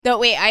No,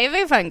 wait, I have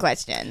a fun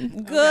question.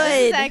 Good.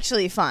 This is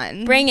actually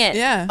fun. Bring it.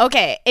 Yeah.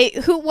 Okay,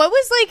 what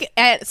was like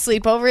at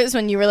sleepovers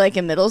when you were like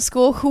in middle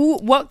school?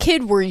 What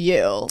kid were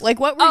you? Like,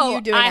 what were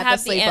you doing I at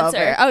have the the sleepover?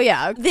 answer. Oh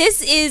yeah,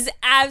 This is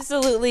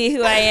absolutely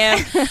who I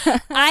am.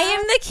 I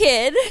am the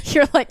kid.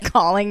 you're like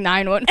calling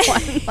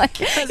 911. Like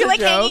you're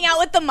like joke. hanging out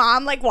with the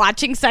mom, like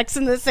watching Sex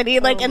in the City,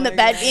 like in the my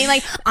bed, God. being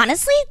like,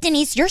 honestly,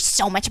 Denise, you're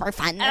so much more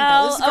fun than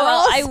those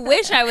girls. I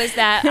wish I was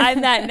that.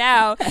 I'm that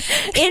now.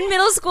 In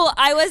middle school,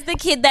 I was the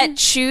kid that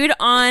chewed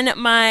on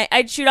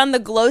the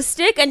glow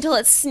stick until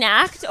it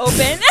snacked open,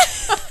 and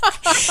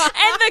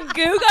the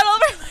goo got all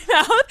over my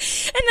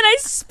mouth, and then I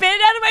spit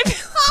it out of my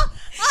mouth.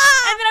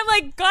 And then I'm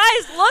like,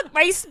 guys, look,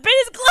 my spit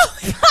is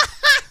glowing.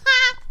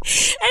 And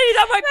it's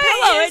on my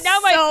pillow, and now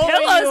my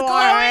pillow's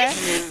glowing.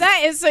 That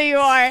is so you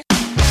are. I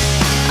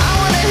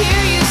wanna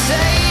hear you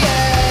say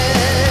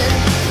it.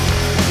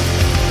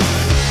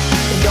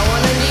 Don't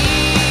wanna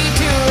need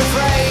to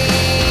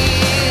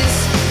rephrase.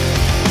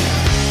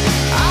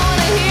 I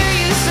wanna hear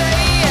you say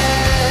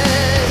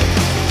it.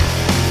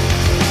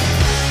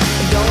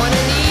 Don't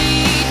wanna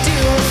need to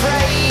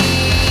rephrase.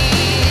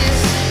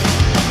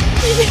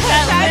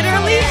 That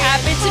literally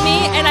happened to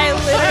me, and I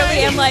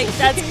literally am like,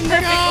 that's perfectly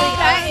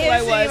That who is I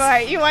who was. you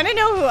are. You want to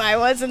know who I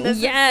was in this?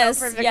 Yes, is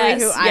so perfectly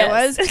yes, who yes. I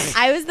was.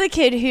 I was the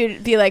kid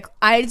who'd be like,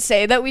 I'd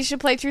say that we should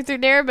play Truth or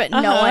Dare, but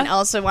no one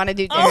else would want to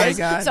do Oh my dares.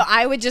 God. So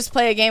I would just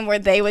play a game where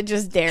they would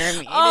just dare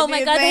me. Oh to my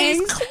do God, that is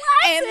things. classic.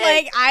 And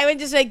like I would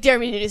just like dare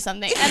me to do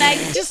something, and I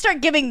just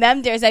start giving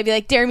them dares. I'd be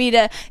like, dare me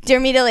to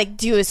like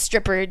do a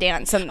stripper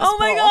dance on this Oh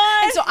my pole.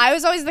 God. And so I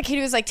was always the kid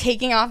who was like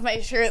taking off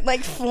my shirt,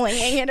 like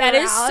flinging it That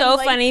around. is so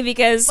like, funny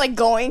because like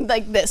going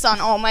like this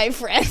on all my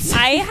friends.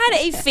 I had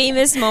a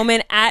famous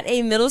moment at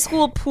a middle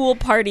school pool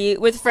party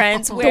with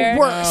friends where The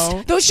worst.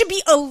 No. Those should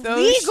be illegal.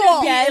 Those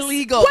should be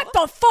illegal. What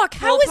the fuck?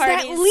 How is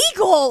that parties.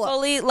 legal?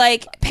 fully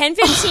like Penn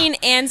 15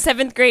 and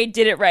 7th grade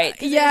did it right.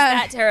 'Cause it was Yeah.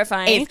 that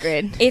terrifying. 8th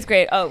grade. 8th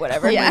grade. Oh,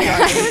 whatever. Yeah,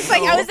 God, I was like,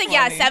 so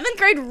yeah, funny. 7th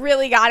grade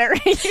really got it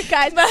right, you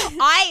guys.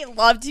 I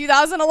love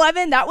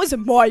 2011. That was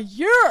my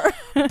year.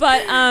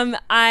 But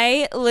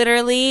I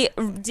literally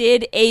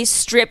did a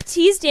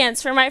striptease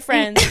dance for my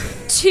friends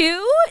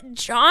to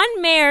John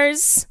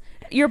Mayer's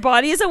 "Your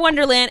Body Is a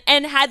Wonderland"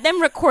 and had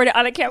them record it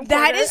on a camcorder.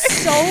 That is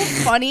so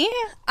funny.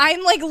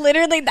 I'm like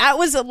that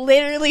was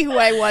literally who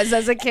I was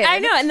as a kid. I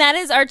know, and that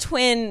is our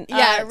twin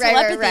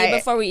telepathy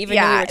before we even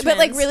knew we were twins. But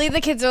like really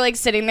the kids are like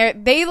sitting there.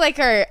 They like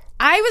are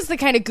I was the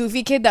kind of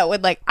goofy kid that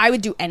would like I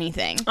would do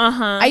anything.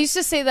 I used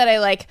to say that I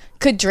like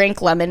could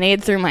drink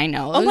lemonade through my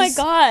nose. Oh my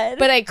God.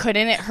 But I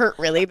couldn't. It hurt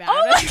really bad. Oh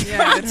my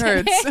Yeah, it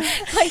hurts.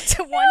 Like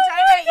to one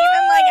time I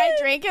even like I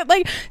drank it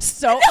like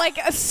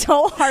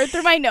so hard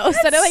through my nose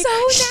that it like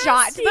so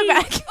shot to the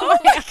nasty. back of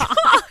my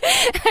eye.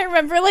 I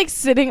remember like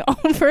sitting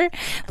over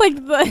like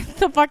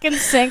the fucking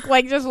sink,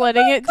 like just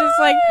letting it just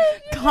like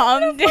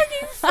calm down.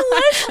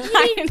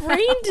 Flesh-eating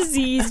brain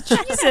disease.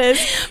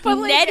 Jesus. But,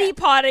 like, Neti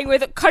potting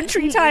with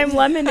country time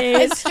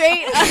lemonade.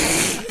 Straight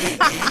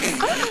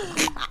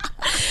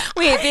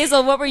Wait,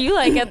 Basil, what were you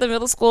like at the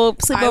middle school I was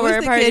sleepover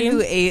the party? kid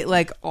who ate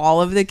like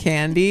all of the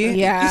candy.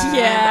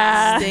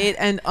 Yeah. Stayed,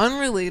 and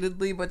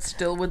unrelatedly, but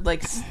still would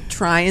like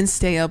try and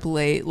stay up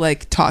late,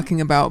 like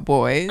talking about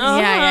boys. Uh-huh.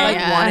 Like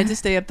wanted to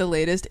stay up the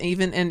latest,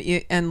 even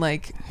and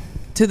like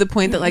to the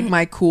point that like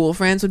my cool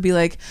friends would be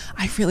like,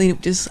 I'm really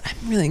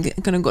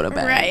gonna go to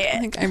bed. Right. I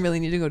think I really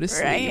need to go to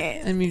sleep.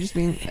 Right. And me just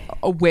being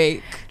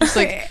awake, just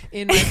like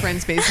in my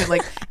friend's basement,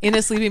 like in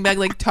a sleeping bag,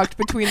 like tucked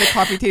between the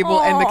coffee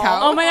table and the couch.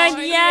 Oh my God,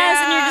 yes.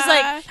 And you're just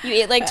like, you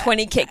ate like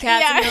 20 Kit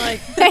Kats and you're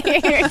like,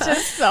 you're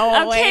just so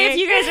okay, awake. if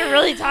you guys are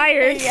really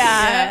tired.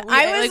 Yeah.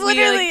 I was we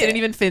literally didn't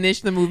even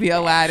finish the movie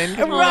Aladdin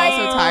because we were all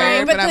so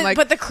tired. But, But I'm like,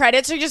 but the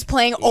credits are just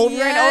playing over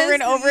and over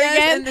and over yes,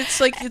 again. and it's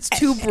like it's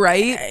too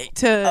bright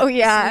to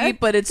sleep,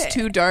 but it's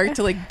too dark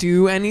to like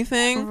do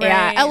anything.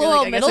 Yeah. You're LOL, like,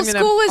 I guess middle I'm gonna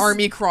school was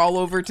army crawl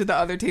over to the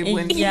other table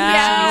and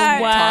Yeah.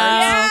 eat Wow.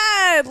 tarts.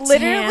 Yeah,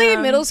 literally,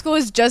 Damn. middle school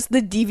is just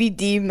the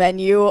DVD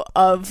menu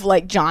of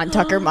like John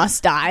Tucker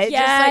Must Die.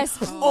 Yes.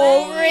 Just like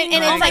over it,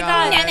 and Oh it's my like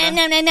God.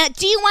 no.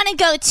 Do you want to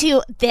go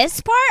to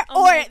this part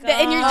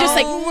and you're just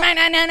like no.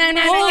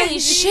 Holy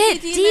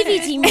shit,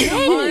 DVD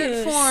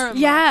menu.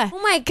 Yeah. Oh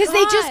my Because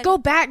they just God. go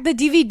back. The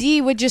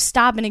DVD would just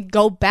stop and it'd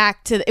go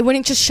back to. It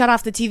wouldn't just shut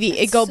off the TV.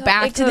 It'd go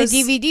back to the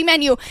DVD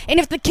menu. And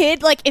if the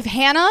kid, like if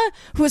Hannah,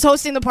 who was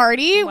hosting the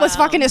party, was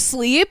fucking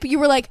asleep, you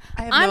were like,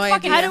 I have I'm no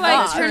fucking. idea How do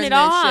I to turn it this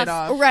off? shit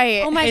off.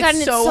 Right. Oh my God, and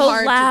it's so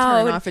hard loud.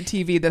 to turn off a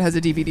TV that has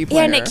a DVD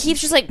player. Yeah, and it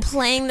keeps just like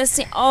playing the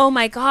same. Oh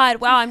my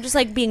God! Wow, I'm just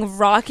like being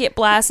rocket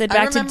blasted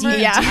back to remember-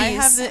 DVDs. I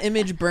have the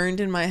image burned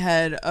in my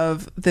head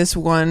of this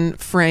one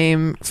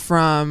frame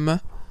from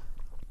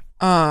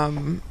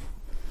oh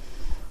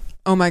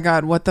my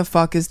God, what the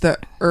fuck is the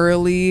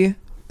early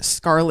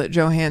Scarlett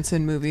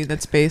Johansson movie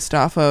that's based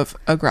off of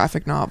a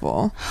graphic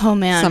novel? Oh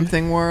man.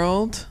 Something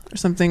World or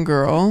Something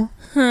Girl.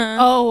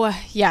 Oh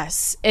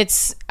yes,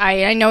 it's.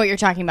 I know what you're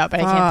talking about, but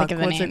I can't think of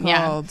the What's name. it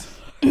called?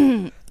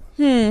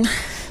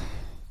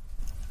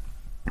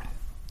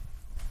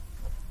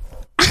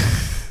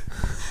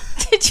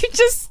 Did you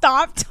just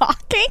stop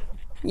talking.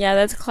 Yeah,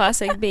 that's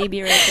classic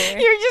baby right there.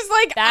 You're just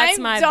like, That's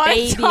I'm my done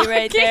baby talking.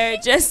 right there.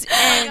 Just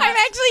end. I'm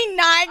actually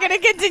not going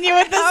to continue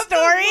with the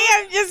story.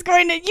 I'm just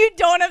going to. You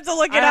don't have to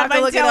look it up.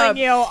 I'm telling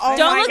you. Oh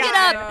Don't my look God.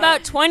 it up.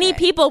 About 20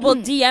 people will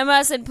DM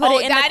us and put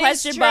it in the that is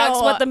question true.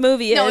 box what the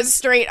movie No, is.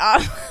 straight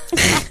up.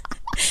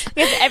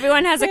 Because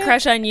everyone has a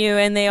crush on you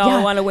and they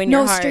all want to win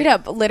your No, heart. straight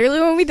up. Literally,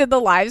 when we did the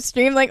live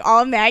stream, like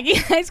all Maggie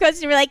and I's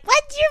questions were like,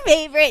 "What's your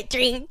favorite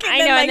drink?" I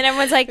know, and then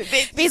everyone's like,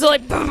 Basil,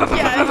 like, "Do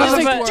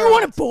you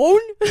want a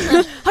bone?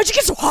 How'd you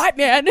get so hot,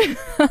 man?"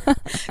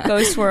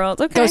 Ghost World.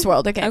 Okay. Ghost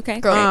World. Okay. Okay.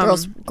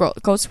 Ghost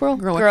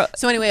World. Girl.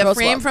 So anyway, a Ghost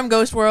frame World. from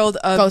Ghost World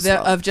of Ghost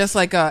World. of just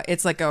like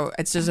it's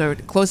just a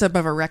close up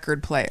of a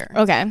record player.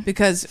 Okay.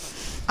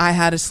 Because I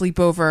had a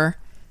sleepover.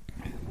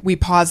 We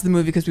paused the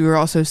movie because we were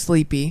all so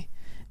sleepy.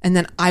 And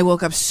then I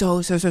woke up so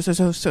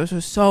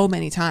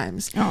many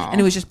times. And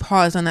it was just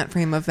paused on that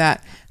frame of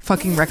that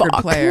fucking record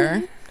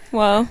player.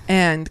 Whoa.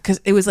 And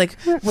because it was like,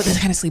 this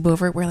kind of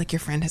sleepover where like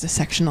your friend has a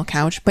sectional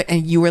couch,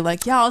 and you were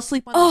like, yeah, I'll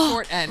sleep on the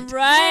short end.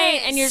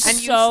 Right. And you're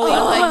And you so sleep,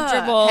 like,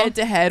 uncomfortable. head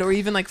to head or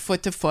even like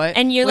foot to foot.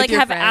 And you with like your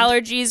have friend.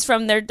 allergies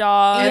from their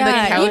dog. And the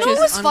Yeah, couch you know what is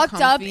was fucked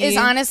up uncomfy. is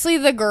honestly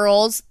the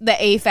girls, the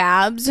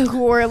AFABs,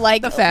 who were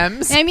like The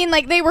femmes. I mean,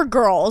 like they were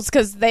girls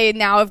because they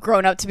now have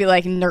grown up to be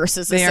like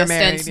nurses, They are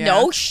assistants. married, yeah.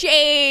 No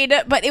shade,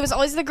 but it was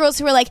always the girls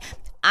who were like,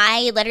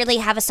 I literally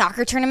have a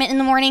soccer tournament in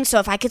the morning, so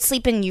if I could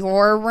sleep in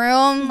your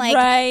room, like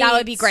that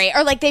would be great.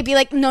 Or like they'd be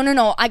like,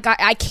 no,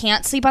 I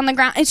can't sleep on the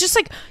ground. It's just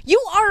like,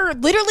 you are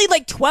literally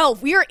like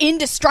 12. We are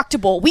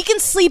indestructible. We can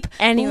sleep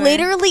Anywhere.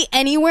 literally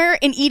anywhere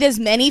and eat as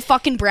many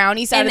fucking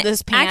brownies out of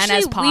this pan actually,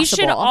 as possible. we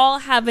should all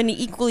have an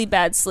equally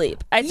bad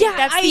sleep. I think Yeah,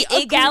 that's the I agree.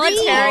 All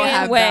egalitarian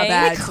have way. that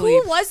bad Like,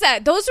 sleep. who was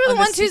that? Those were On the the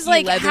ones who's sticky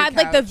like leather had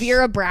like the couch.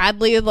 Vera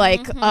Bradley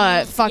like fucking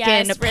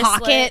Yes,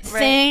 pocket wristlet, right.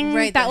 thing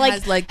Right, that that like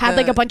has, like, had the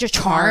like a bunch of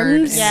card.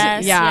 charms.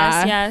 Yes,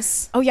 yeah.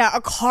 yes. Oh yeah,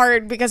 a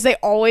card because they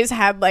always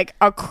had like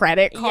a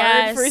credit card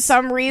Yes. for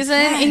some reason,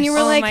 and you were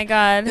Oh like, my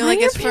god. They're like,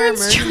 your it's for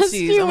parents trust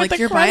emergencies. you I'm with like, the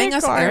you're buying credit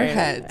us card.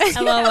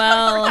 Airheads.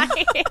 LOL.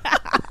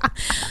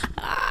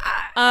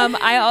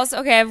 I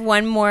also I have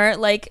one more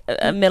like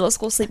a middle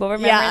school sleepover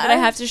memory Yeah. that I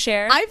have to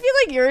share. I feel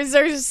like yours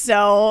are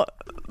so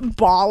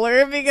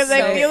baller because I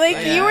So- feel like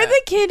yeah. you were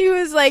the kid who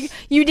was like,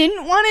 you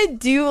didn't want to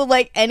do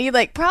like any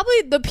like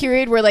probably the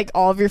period where like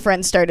all of your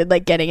friends started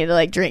like getting into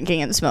like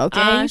drinking and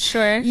smoking.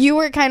 Sure. You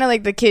were kind of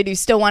like the kid who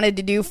still wanted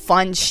to do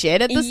fun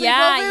shit at the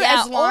sleepover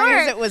as long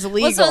as it was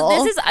legal. Well,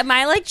 so this is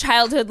my like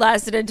childhood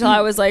lasted until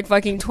I was like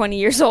fucking 20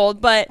 years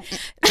old, but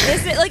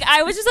this is like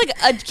I was just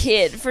like a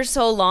kid for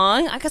so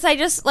long because I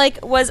just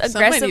like was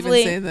Some might even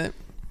aggressively say that.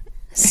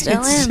 still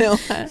It's am. still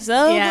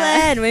So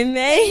Yeah. glad we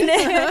made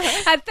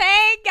it.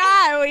 Thank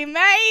God we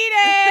made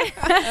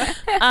it.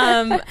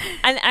 And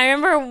I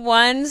remember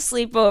one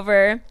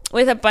sleepover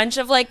with a bunch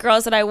of like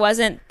girls that I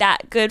wasn't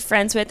that good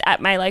friends with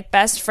at my like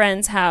best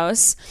friend's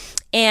house.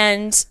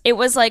 And it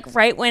was like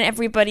right when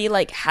everybody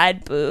like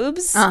had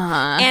boobs,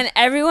 and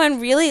everyone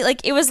really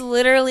like it was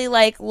literally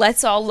like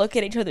let's all look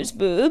at each other's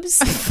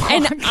boobs,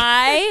 and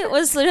I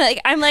was literally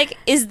like I'm like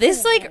is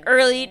this like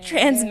early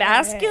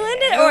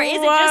transmasculine or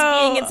is it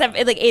just being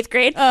in like 8th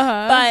grade?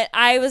 But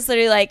I was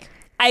literally like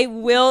I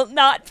will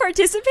not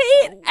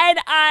participate, and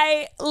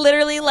I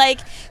literally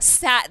like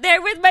sat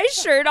there with my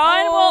shirt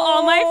on while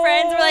all my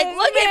friends were like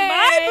look at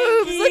my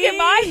boobs, look at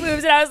my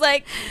boobs, and I was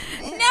like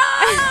no.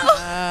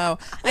 Oh,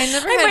 I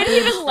never I had might have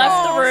even boobs.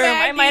 left the room.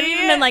 I might have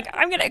even been like,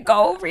 I'm gonna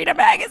go read a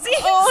magazine.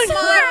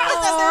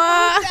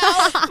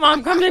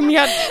 Mom, come to me.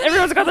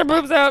 Everyone's got their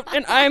boobs out,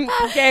 and I'm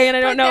gay, and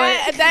I don't know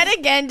it. That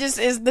again just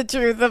is the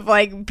truth of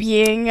like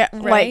being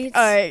Right. like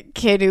a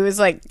kid who is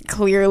like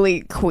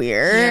clearly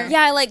queer.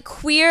 Yeah, like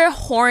queer,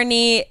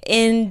 horny,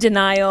 in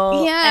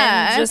denial.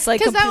 Yeah, and just like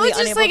because that was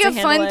completely just like a unable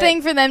to fun handle it.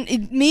 thing for them.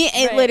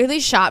 It Right. literally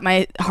shot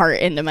my heart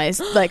into my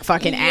like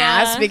fucking Yeah.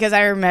 ass because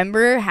I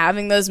remember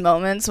having those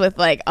moments with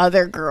like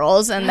other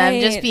girls and them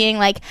just Right. being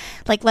like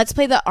let's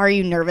play the Are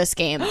You Nervous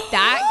game.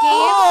 That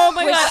game. Oh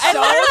my was god! I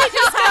so literally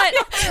just got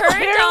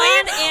turned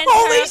on and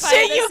Holy terrified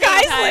shit, at the you same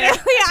guys! time.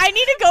 Literally, I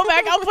need to go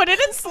back. I'll put it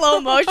in slow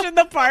motion.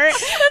 The part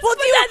we'll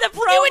do that in the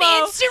we'll do an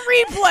promo. instant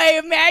replay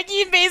of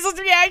Maggie and Basil's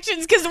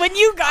reactions because when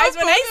you guys,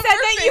 when I said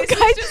that, you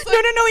guys,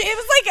 no, it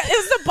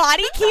was the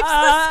body keeps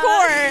the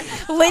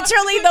score.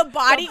 Literally, the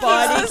body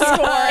keeps the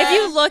score. If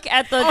you look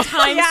at the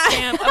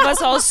timestamp of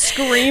us all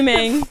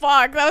screaming,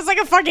 fuck, that was like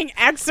a fucking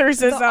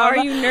exorcism. "Are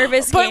you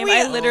nervous?" But game. we-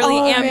 I literally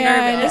oh, am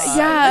man. nervous.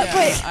 Yeah,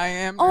 but I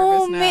am.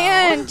 oh nervous now.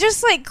 man,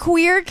 just like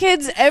queer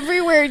kids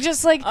everywhere,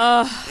 just like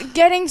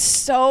getting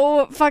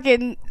so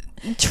fucking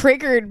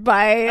triggered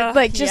by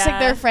like just like yeah.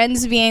 their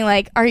friends being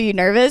like, "Are you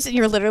nervous?" And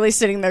you're literally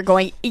sitting there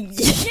going,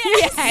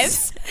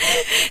 "Yes."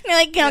 And they're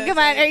like, "Oh, Yes, come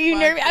on, are you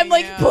nervous?" I'm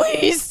like, fucking am.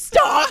 "Please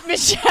stop,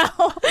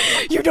 Michelle.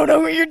 You don't know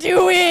what you're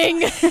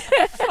doing."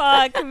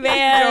 Fuck,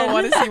 man. I don't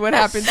want to see what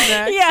happens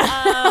next.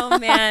 Yeah. Oh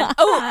man.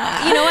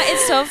 Oh, you know what?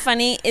 It's so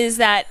funny is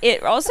that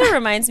it also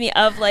reminds me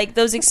of like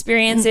those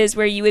experiences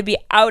where you would be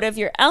out of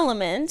your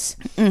element.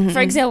 For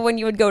example, when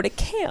you would go to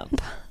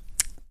camp.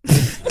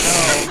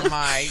 Oh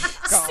my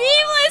god.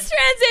 Seamless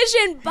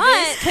transition,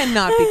 but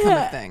Cannot become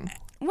a thing.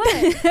 what?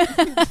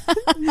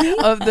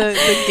 Of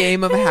the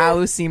game of how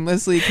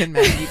seamlessly can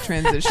Maggie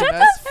transition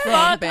us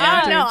from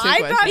banter no, to I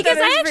questions. thought Because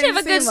that I was actually have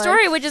a pretty good seamless.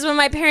 story, which is when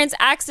my parents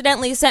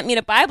accidentally sent me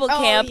to Bible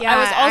camp. I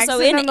was also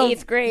in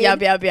 8th grade.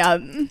 Yep.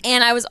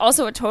 And I was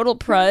also a total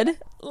prud.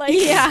 Like,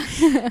 yeah.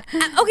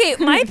 Okay,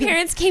 my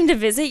parents came to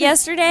visit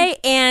yesterday,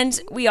 and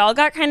we all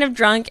got kind of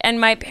drunk, and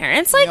my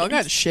parents, like... We all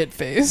got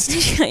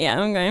shit-faced. yeah,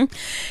 I'm going.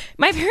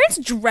 My parents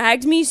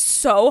dragged me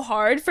so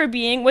hard for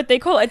being what they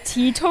call a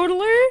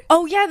teetotaler,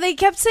 Oh yeah, they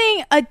kept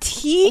saying a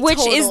teetotaler,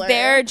 which is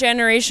their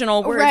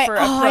generational word right. for a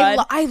Oh,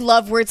 prud. I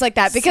love words like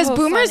that because So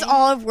boomers funny.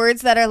 all have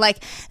words that are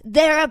like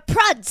they're a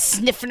prud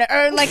sniffer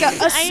or like a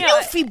I know.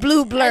 snoofy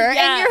blue blur,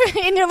 Yeah.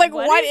 and you're like,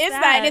 What what is is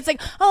that? that? And it's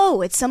like, oh,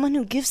 it's someone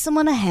who gives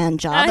someone a hand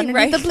job underneath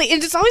right. the plate.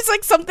 And it's always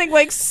like something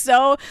like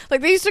so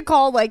like they used to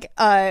call like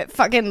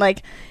fucking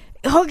like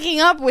hooking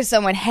up with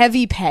someone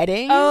heavy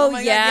petting. Oh, my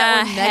God, yeah,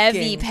 yeah, or heavy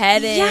necking.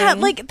 petting. Yeah,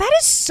 like that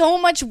is so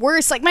much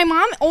worse. Like my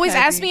mom always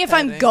Heavy asks me if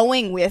I'm petting.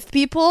 going with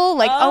people.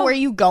 Like, Oh. oh, are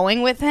you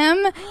going with him?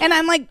 And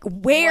I'm like,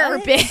 where,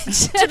 What?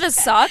 bitch? to the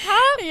sock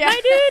hop, Yeah.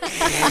 my dude.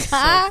 That's so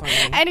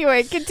funny.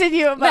 Anyway,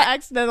 continue about But-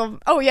 accidental.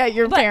 Oh yeah,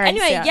 your But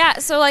parents. anyway, yeah.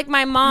 So like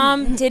my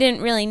mom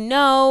didn't really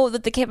know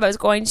that the camp I was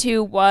going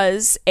to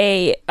was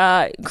a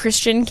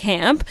Christian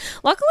camp.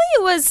 Luckily,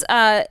 it was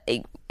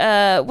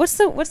what's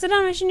the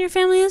denomination your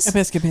family is?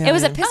 Episcopalian. It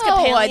was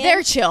Episcopalian. Oh,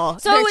 they're chill.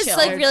 So it was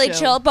like They're really chill.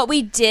 chill. But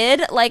we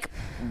did like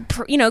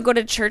go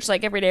to church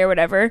like every day or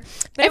whatever.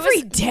 But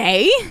Every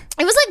day.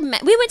 it was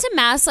like we went to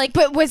mass like.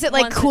 But was it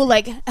like Once cool?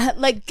 Like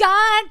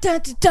God,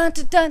 dun, dun, dun,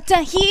 dun, dun,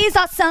 dun, he's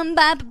awesome.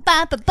 Ba,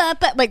 ba, ba, ba,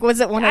 ba. Like was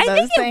it one of I those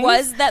think things? it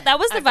was that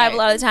was the vibe a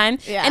lot of the time.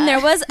 Yeah. And there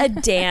was a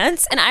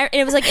dance and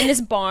it was like in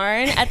this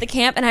barn at the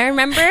camp, and I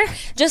remember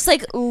just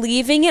like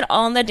leaving it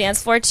all on the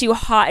dance floor to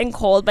Hot and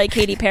Cold by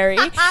Katy Perry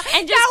and just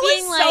That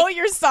being was like, so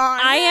your song.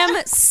 I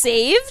am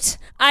saved.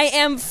 I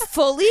am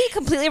fully,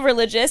 completely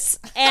religious,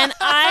 and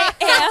I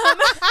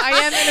I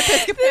am an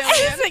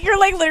Episcopalian. So you're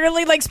like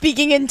literally like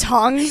speaking in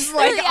tongues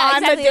like Yeah, on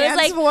exactly. the It was dance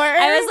like, floor.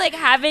 I was like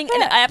having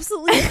an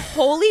absolutely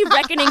holy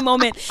reckoning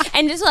moment,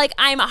 and just like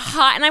I'm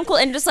hot and I'm cool,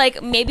 and just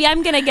like maybe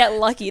I'm gonna get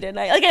lucky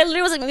tonight. Like I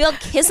literally was like, maybe I'll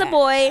kiss a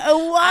boy,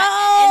 Whoa.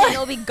 and then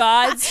it'll be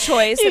God's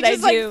choice you that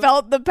just I do. like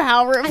felt the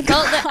power of I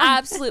felt God. the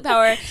absolute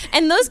power.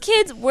 And those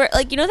kids were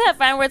like, that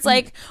fan where it's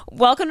like,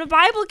 welcome to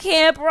Bible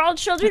camp. We're all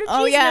children of Oh,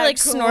 Jesus. yeah, They're like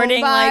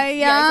snorting. Like, Kumbaya,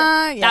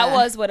 that yeah.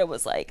 was what it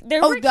was like.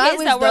 There Oh, were that kids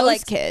was that were those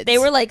like, kids. they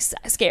were like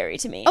scary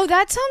to me. Oh,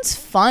 that sounds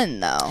fun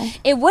though.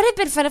 It would have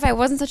been fun if I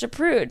wasn't such a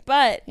prude,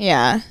 but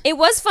Yeah. it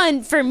was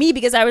fun for me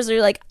because I was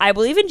really like, I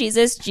believe in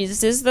Jesus.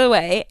 Jesus is the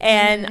way.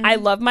 And I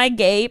love my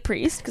gay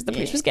priest because the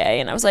priest was gay.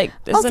 And I was like,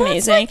 this is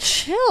amazing.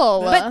 That's like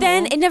chill. But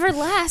then it never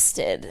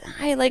lasted.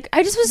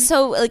 I just was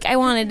so like I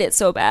wanted it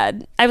so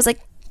bad. I was like,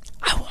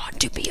 I want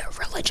to be a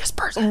religious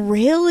person.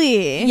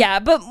 really? Yeah,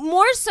 but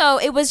more so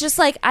it was just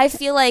like I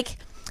feel like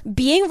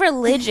being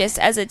religious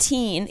as a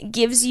teen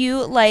gives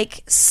you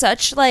like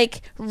such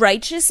like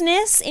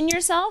righteousness in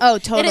yourself. Oh,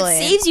 That totally. it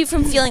saves you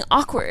from feeling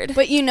awkward.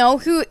 But you know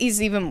who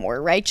is even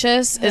more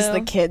righteous is Who?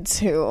 the kids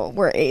who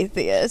were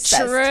atheists. as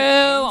True. teens.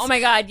 Oh my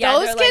god, yeah.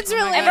 Those they're kids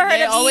like, really ever heard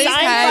They of always Sign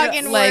had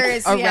fucking like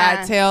words, a yeah.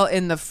 rat tail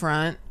in the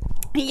front.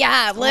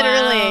 Yeah,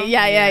 literally.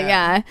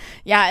 Wow.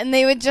 Yeah. And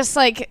they would just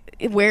like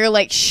wear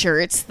like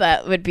shirts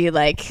that would be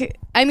like.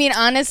 I mean,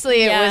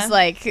 honestly, Yeah. it was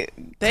like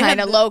They kind had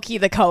of the- low key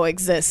the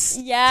coexist.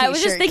 Yeah, I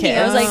was just t-shirt thinking,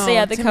 I was kids. like, so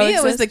yeah, the to me, it was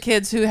coexist. the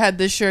kids who had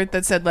this shirt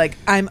that said like,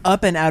 "I'm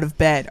up and out of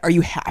bed. Are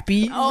you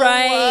happy?"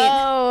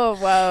 right.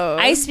 Whoa.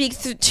 I speak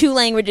two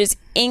languages,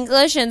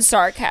 English and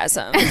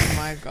sarcasm. Oh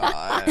my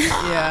god.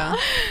 Yeah.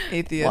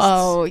 Atheists.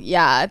 Whoa,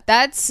 yeah,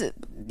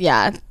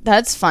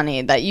 that's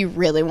funny that you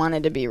really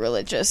wanted to be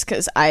religious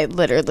because I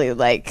literally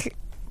like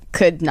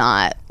could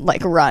not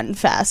like run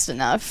fast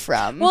enough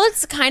from. Well,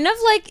 it's kind of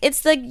like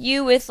it's like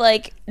you with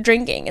like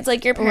drinking. It's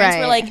like your parents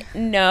were Right. like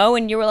no,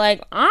 and you were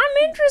like I'm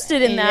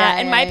interested in that,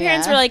 Yeah, and my yeah,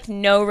 parents yeah. were like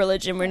no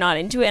religion, we're not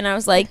into it, and I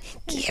was like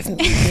give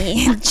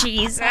me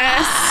Jesus.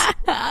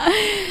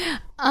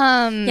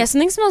 Yeah,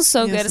 something smells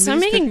so Yeah, good. Is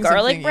someone somebody's making cooking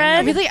garlic something,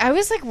 bread? yeah. Really, I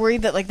was like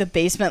worried that like the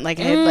basement like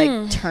had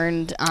like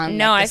turned on.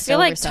 No, like, I the feel stove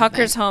like or something.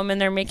 Tucker's home and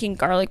they're making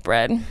garlic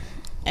bread.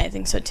 I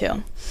think so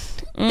too.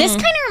 This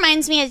kind of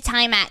reminds me of a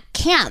time at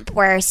camp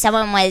where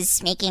someone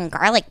was making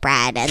garlic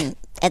bread and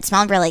it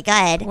smelled really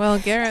good. Well,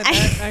 Garrett,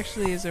 that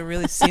actually is a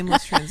really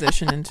seamless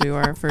transition into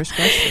our first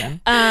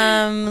question.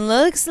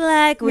 Looks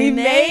like we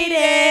made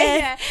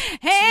it.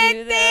 Hey,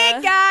 to thank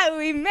the- God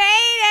we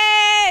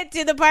made it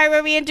to the part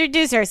where we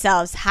introduce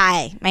ourselves.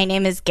 Hi, my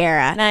name is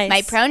Gara. Nice.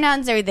 My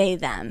pronouns are they,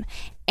 them.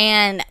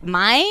 And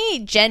my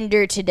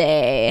gender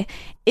today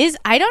is,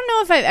 I don't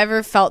know if I've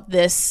ever felt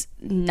this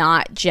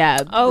not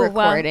Jeb Oh,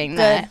 wow. recording Good.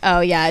 that. Oh,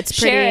 yeah, it's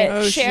pretty. Share it.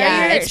 Oh, Share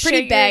Yeah, your, it's pretty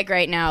share your- beg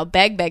right now.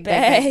 Beg. Beg,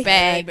 beg,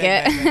 beg,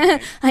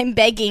 beg. I'm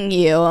begging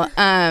you.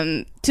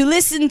 to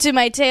listen to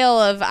my tale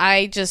of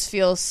I just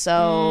feel so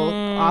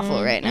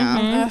awful right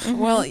now.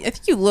 Well, I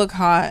think you look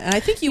hot, and I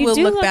think you will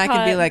do look look back and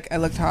hot. be like, "I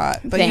looked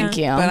hot." But Thank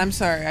you. But I'm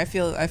sorry. I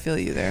feel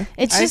you there.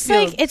 It's I just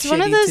feel like it's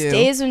one of shitty, those too.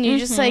 days when you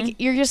just like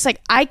you're just like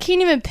I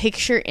can't even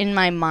picture in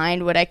my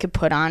mind what I could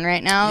put on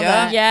right now. Yeah.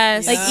 that-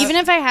 Yes. Like even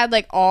if I had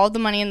like all the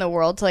money in the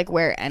world to like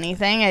wear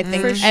anything, I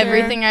think For sure.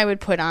 everything I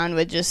would put on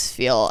would just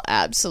feel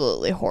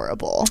absolutely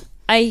horrible.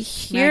 I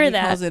hear Maggie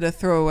that. calls it a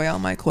throw away all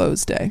my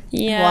clothes day.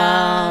 Yeah.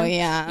 Wow,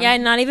 yeah. Yeah,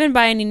 not even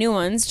buy any new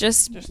ones.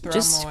 Just throw 'em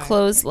away.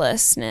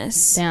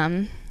 clotheslessness.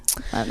 Damn.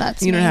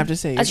 That's You don't me. have to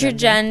say. That's your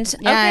gender. gent.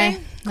 Yeah, Okay.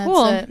 that's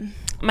Cool. it.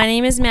 My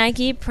name is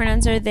Maggie.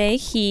 Pronouns are they,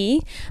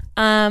 he.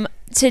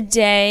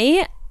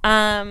 Today,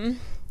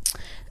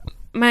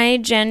 my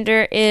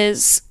gender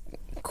is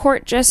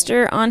court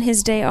jester on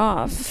his day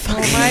off. Oh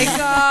my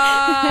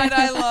god,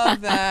 I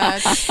love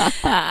that.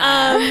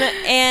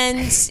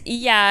 And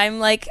yeah, I'm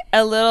like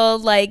a little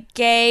like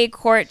gay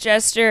court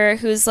jester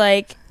who's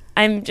like,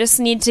 I'm just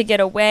need to get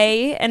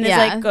away, and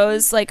Yeah.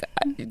 is like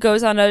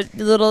goes on a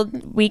little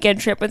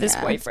weekend trip with his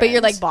boyfriend. But your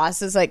like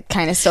boss is like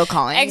kind of still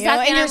calling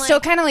Exactly, you, and and you're I'm still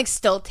like- kind of like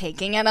still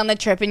taking it on the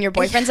trip, and your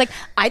boyfriend's like,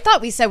 I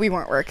thought we said we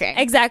weren't working.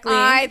 Exactly.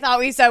 I thought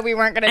we said we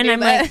weren't gonna And do I'm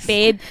this. like,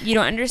 babe, you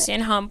don't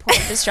understand how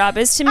important this job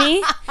is to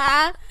me.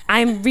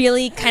 I'm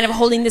really kind of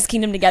holding this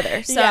kingdom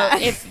together. So Yeah.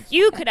 if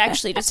you could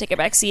actually just take a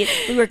back seat,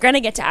 we were going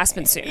to get to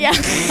Aspen soon. Yeah.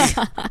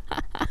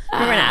 We're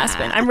going to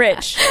Aspen. I'm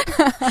rich.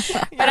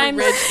 But I'm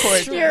rich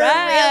court You're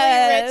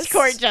a really rich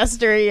court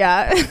jester,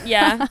 yeah.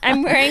 Yeah.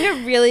 I'm wearing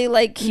a really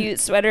like cute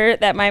sweater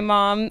that my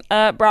mom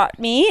brought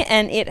me,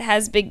 and it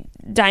has big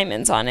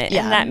diamonds on it.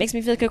 Yeah. And that makes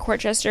me feel like a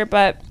court jester,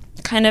 but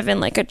kind of in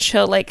like a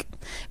chill, like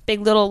Big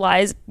Little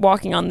Lies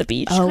walking on the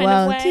beach kind of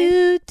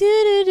way.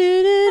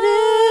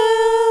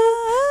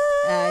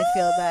 I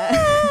feel that.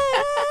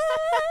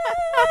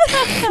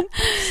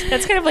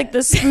 That's kind of like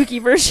the spooky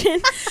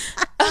version.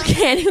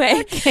 Okay,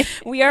 anyway,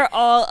 we are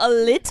all a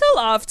little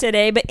off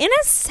today, but in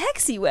a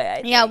sexy way. I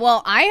think. Yeah,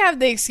 well, I have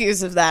the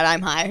excuse of that.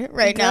 I'm high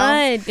right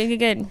now.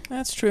 Good.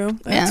 That's true.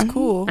 That's Yeah.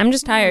 cool. I'm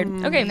just tired.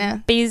 Okay, Yeah.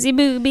 Basie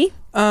Booby.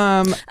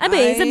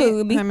 Basil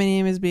Booby. Hi, my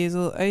name is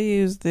Basil. I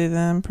use they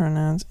them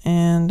pronouns,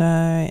 and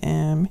I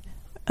am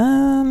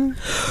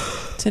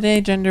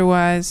today gender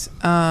wise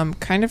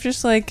kind of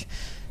just like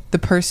the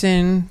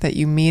person that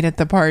you meet at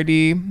the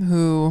party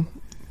who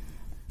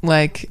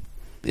like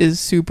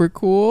is super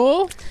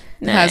cool,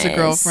 has a Nice.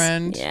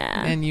 girlfriend,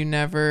 Yeah. and you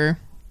never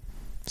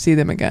see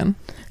them again.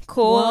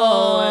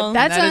 Cool.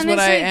 That's That is what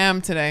I honestly-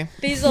 am today.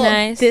 Basil,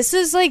 Nice. this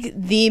is like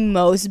the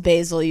most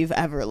Basil you've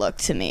ever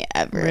looked to me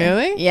ever.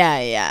 Really?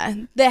 Yeah.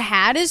 The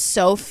hat is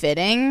so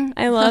fitting.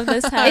 I love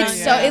this hat.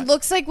 It's so it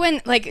looks like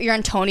when like you're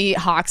on Tony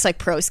Hawk's like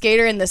pro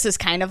skater, and this is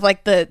kind of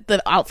like the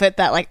outfit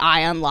that like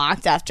I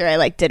unlocked after I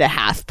like did a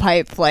half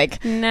pipe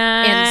like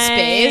nice.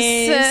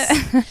 in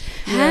space.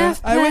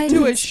 I went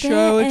to a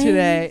show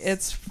today.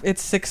 It's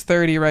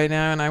 6:30 right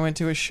now, and I went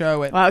to a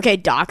show at Well, okay,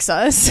 dox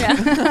us. at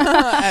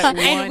And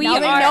 1. we Now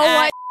they are know at-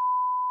 what.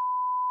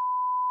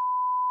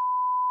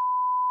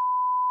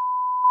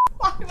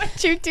 Why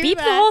would you do Beep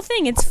the that? whole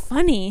thing. It's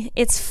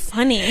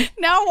funny.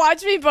 Now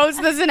watch me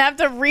post this and have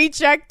to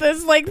recheck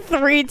this like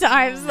 3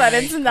 times that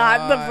it's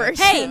not the God.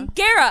 version. Hey,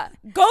 Gara,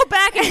 go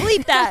back and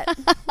bleep that.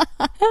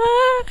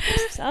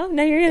 So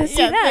now you're gonna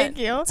see Yeah, that. thank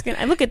you. It's gonna,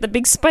 I look at the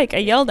big spike. I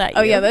yelled at you.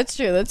 Oh yeah, that's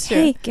true. That's true.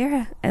 Hey,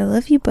 Gara, I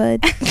love you,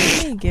 bud.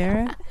 Hey,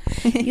 Gara.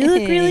 You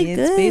look really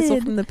It's Basil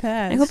good. from the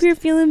past. I hope you're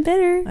feeling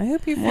better. I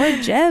hope you're Or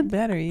Jeb.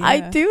 better. Yeah. I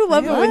do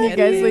love it when you hope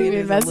guys it leave me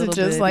is a little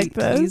messages bit like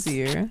this.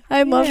 Easier.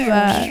 I love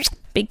that.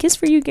 Big kiss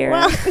for you,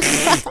 Gara.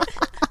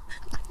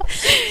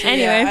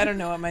 Anyway, Yeah, I don't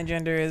know what my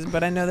gender is,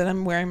 but I know that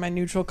I'm wearing my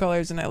neutral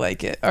colors and I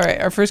like it. All right,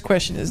 our first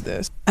question is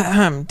this.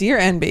 Dear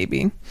N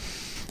Baby,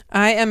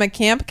 I am a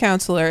camp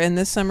counselor, and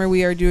this summer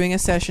we are doing a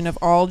session of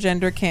all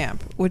gender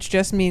camp, which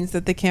just means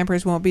that the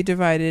campers won't be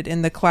divided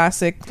in the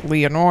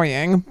classically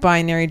annoying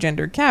binary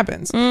gender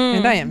cabins.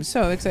 And I am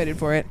so excited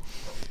for it.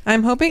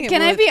 I'm hoping it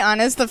Can will I be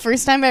honest? The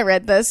first time I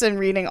read this and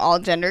reading all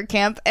gender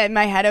camp, in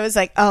my head I was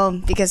like,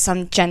 oh, because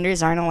some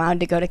genders aren't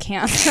allowed to go to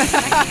camp.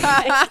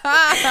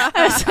 I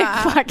was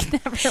like, fuck,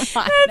 never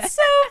mind. that's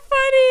so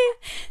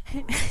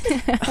funny.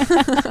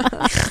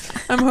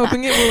 I'm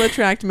hoping it will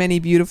attract many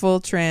beautiful,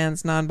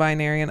 trans,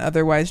 non-binary, and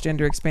otherwise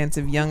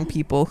gender-expansive young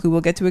people who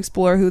will get to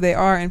explore who they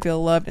are and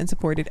feel loved and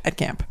supported at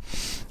camp.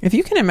 If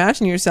you can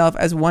imagine yourself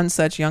as one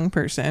such young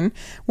person,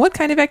 what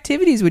kind of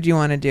activities would you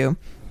want to do?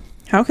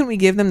 How can we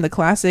give them the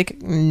classic,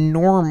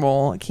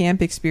 normal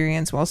camp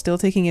experience while still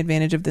taking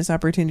advantage of this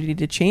opportunity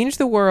to change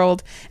the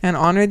world and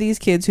honor these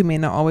kids who may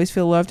not always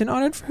feel loved and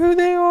honored for who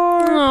they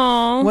are?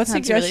 Aww. What That's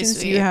suggestions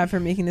really do you sweet. have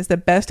for making this the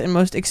best and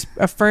most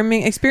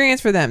affirming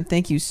experience for them?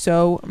 Thank you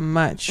so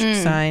much.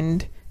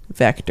 Signed,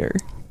 Vector.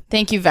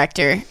 Thank you,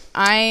 Vector.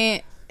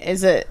 Am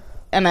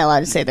I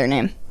allowed to say their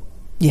name?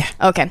 Yeah.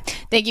 Okay.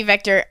 Thank you,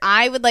 Victor.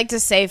 I would like to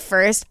say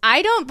first,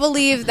 I don't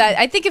believe that.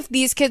 I think if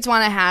these kids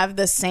want to have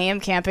the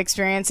same camp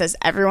experience as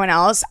everyone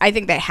else, I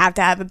think they have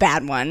to have a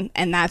bad one.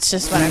 And that's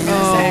just what I'm going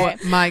to say.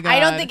 Oh, my God. I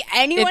don't think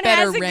anyone It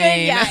better has a good.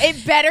 rain. Yeah,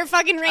 it better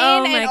fucking rain.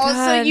 Oh, my and also,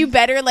 God. you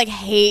better like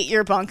hate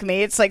your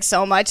bunkmates like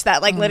so much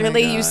that like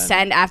literally you God.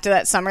 send after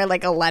that summer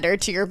like a letter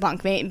to your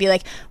bunkmate and be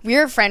like,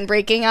 we're friend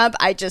breaking up.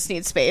 I just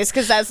need space.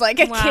 Because as like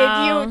a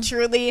Wow. kid, you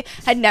truly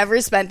had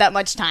never spent that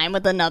much time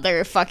with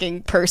another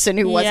fucking person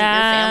who wasn't your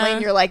Yeah. family.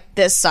 And you're like,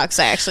 this sucks.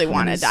 I actually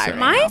want to die right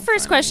My now.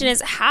 first question is,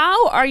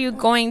 how are you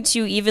going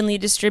to evenly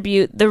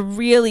distribute the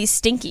really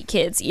stinky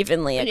kids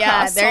evenly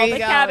across there all you the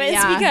go. cabins?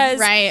 Yeah. Because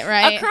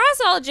Right. across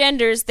all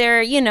genders,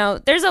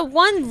 there's a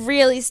one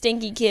really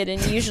stinky kid in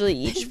usually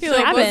each feel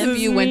like cabin. both of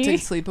you went to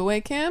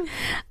sleepaway camp.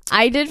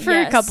 I did for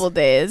a Yes. couple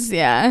days,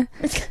 yeah.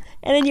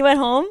 And then you went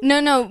home?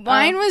 No,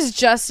 mine was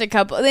just a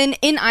couple. Then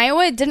in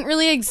Iowa, it didn't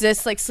really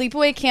exist. Like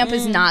sleepaway camp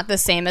is not the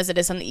same as it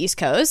is on the East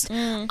Coast.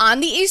 On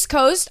the East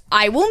Coast,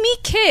 I will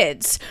meet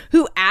kids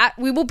who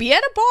we will be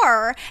at a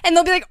bar and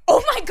they'll be like,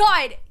 "Oh my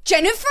God,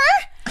 Jennifer,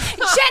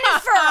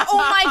 oh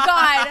my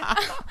God."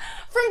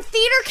 From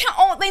theater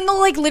camp, and they'll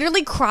like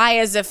literally cry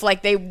as if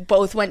like they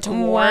both went to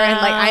war, and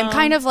like I'm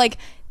kind of like,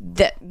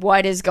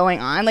 what is going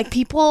on? Like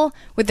people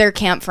with their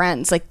camp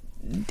friends, like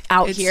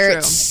out It's here, true.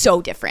 it's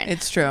so different.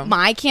 It's true.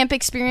 My camp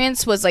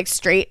experience was like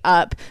straight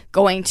up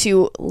going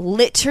to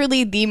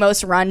literally the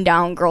most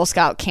rundown Girl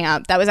Scout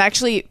camp that was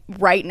actually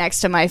right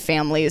next to my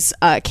family's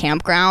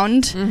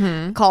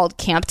campground called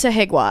Camp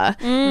Tahigua,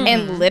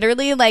 and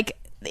literally like.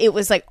 It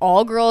was like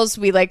all girls.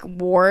 We like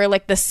wore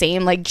like the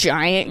same like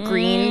giant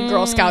green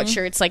Girl Scout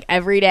shirts like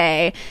every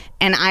day.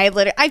 And I've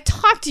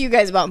talked to you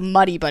guys about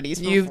Muddy Buddies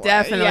before. You've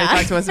definitely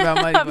talked to us about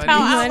Muddy Buddies.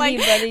 How, Muddy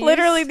like, Buddies.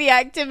 literally the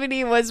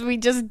activity was we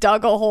just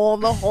dug a hole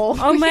in the hole.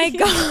 Oh my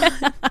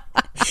God.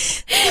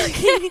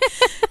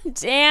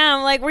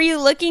 Damn, like were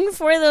you looking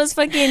for those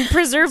fucking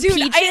preserved Dude,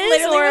 peaches I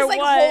literally or was like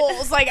what?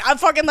 holes, like a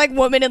fucking like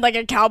woman in like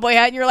a cowboy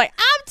hat, and you're like,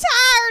 I'm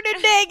tired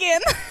of digging,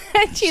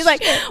 and she's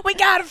like, we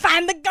gotta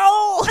find the gold.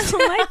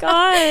 Oh my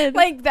God.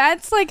 Like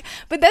that's like,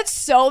 but that's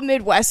so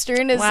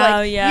Midwestern. Is Wow,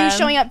 like yeah. you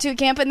showing up to a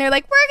camp and they're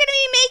like, we're gonna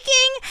be making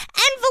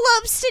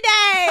envelopes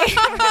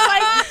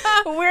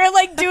today. we're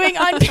like doing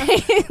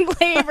unpaid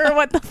labor.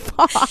 What the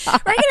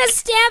fuck? We're gonna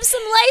stamp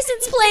some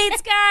license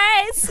plates,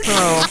 guys.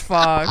 Oh,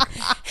 fuck.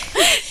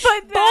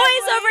 But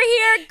Boys over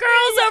here,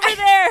 girls over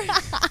there.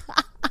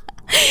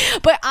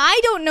 But I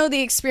don't know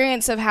the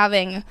experience of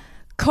having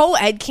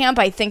co-ed camp.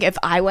 I think if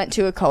I went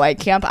to a co-ed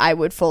camp, I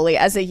would fully,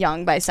 as a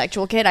young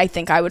bisexual kid, I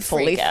think I would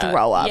fully Freak out.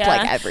 throw up Yeah.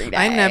 like every day.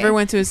 I never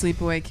went to a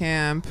sleepaway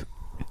camp.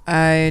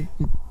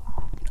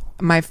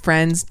 My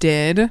friends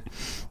did,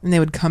 and they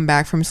would come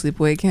back from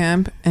sleepaway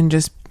camp and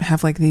just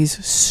have like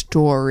these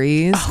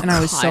stories, and I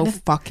was so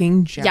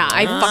fucking jealous. Yeah,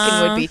 I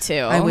fucking would be too.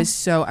 I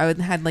would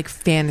had like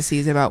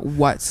fantasies about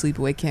what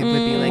sleepaway camp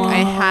would be like. I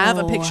have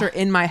a picture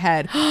in my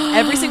head.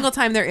 Every single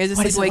time there is a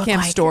What does it sleepaway look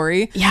camp like?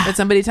 story Yeah. that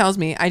somebody tells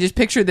me, I just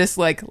picture this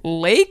like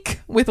lake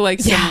with like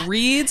some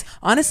reeds.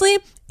 Honestly,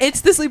 it's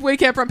the sleepaway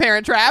camp from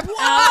Parent Trap.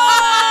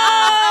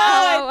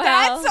 Oh,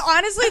 That's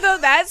honestly though,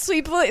 that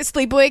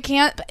sleepaway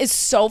camp is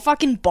so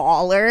fucking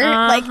baller.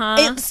 Like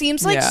it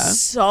seems like Yeah.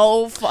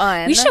 so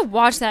fun. We should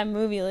watch that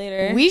movie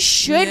later. We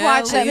should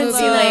watch that Lilo.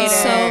 movie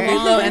later.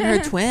 Lilo and her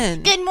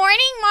twin. Good morning,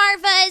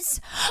 Marvas.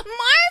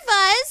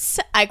 Marvas.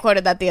 I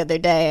quoted that the other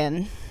day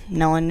and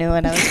no one knew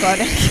what I was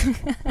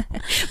quoting.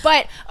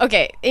 But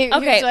okay, here's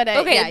what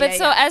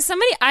So as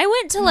somebody, I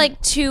went to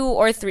like 2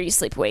 or 3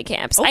 sleepaway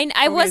camps. I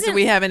Okay, wasn't, so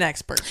we have an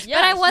expert. but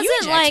I wasn't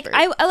huge like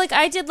expert.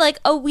 I did like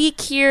a week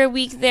here, a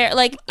week there,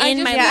 like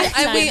in my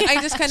lifetime. I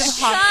just kind of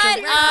hopped Shut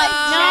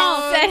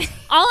around. up. No.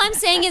 All I'm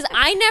saying is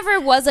I never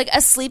was like a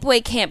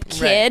sleepaway camp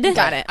kid. Right.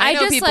 Got it. I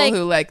know just people like,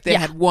 who like they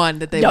had one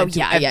that they went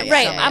to every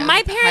Right. summer.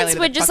 My parents Highlighted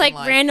would the just fucking like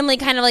life. randomly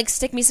kind of like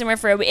stick me somewhere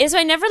for a week. So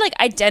I never like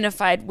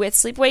identified with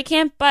sleepaway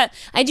camp, but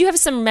I do have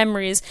some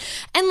memories.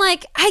 And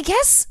like I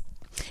guess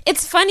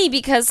it's funny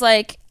because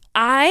like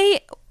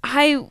I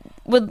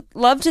would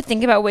love to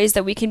think about ways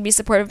that we can be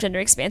supportive gender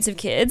expansive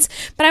kids,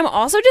 but I'm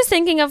also just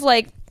thinking of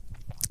like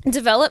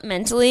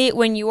developmentally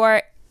when you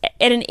are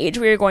at an age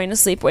where you're going to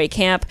sleepaway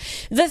camp,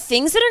 the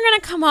things that are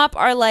going to come up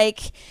are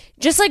like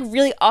just like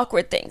really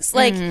awkward things.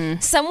 Like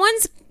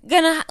someone's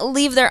gonna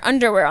leave their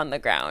underwear on the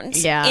ground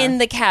in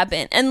the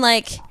cabin, and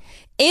like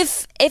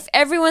if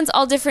everyone's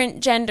all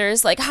different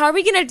genders, like how are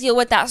we gonna deal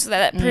with that so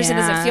that person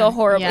doesn't feel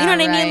horrible? You know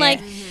what I mean? Like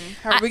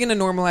How are we going to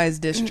normalize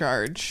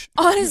discharge?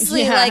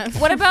 honestly, like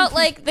what about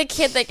like the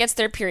kid that gets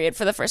their period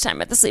for the first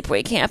time at the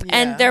sleepaway camp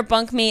and their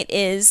bunkmate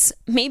is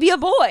maybe a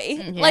boy?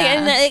 Like,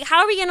 and like, how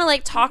are we gonna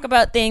like talk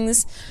about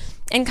things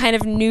and kind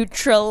of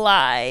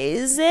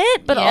neutralize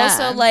it, but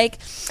also like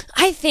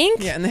I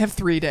think Yeah, and they have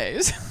 3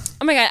 days.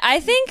 oh my god, I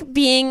think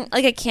being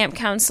like a camp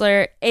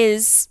counselor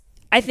is,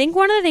 I think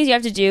one of the things you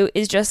have to do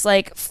is just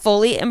like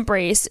fully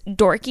embrace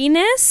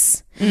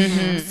dorkiness,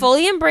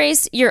 fully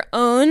embrace your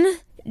own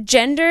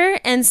gender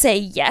and say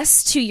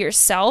yes to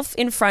yourself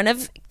in front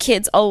of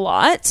kids a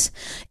lot,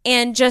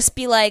 and just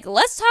be like,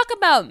 let's talk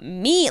about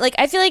me. Like,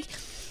 I feel like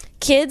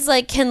kids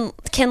like can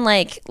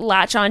like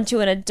latch onto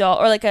an adult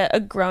or like a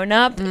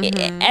grown-up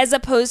as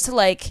opposed to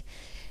like,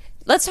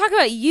 let's talk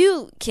about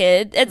you,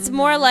 kid. It's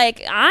more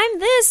like, I'm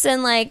this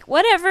and like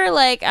whatever,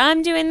 like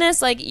I'm doing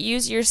this. Like,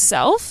 use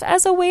yourself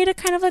as a way to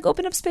kind of like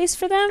open up space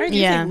for them. I do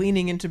think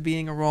leaning into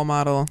being a role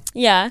model.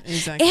 Yeah.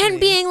 Exactly. And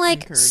being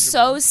like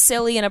so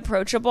silly and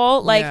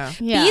approachable. Like,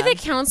 be the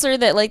counselor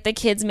that like the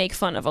kids make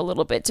fun of a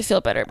little bit to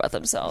feel better about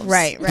themselves.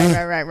 Right.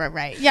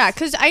 Yeah,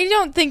 because I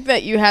don't think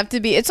that you have to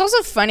be. It's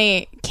also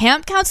funny.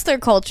 Camp counselor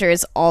culture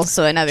is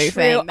also another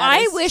thing.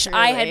 I wish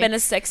I had been a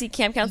sexy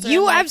camp counselor.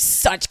 You and, have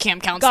such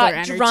camp counselor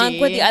energy.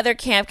 Drunk with the other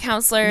camp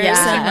counselors.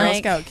 Yeah. And, Girl like,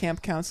 Scout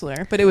camp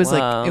counselor, but it was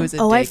like, it was a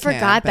Oh, I day forgot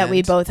camp, that we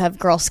and both have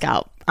Girl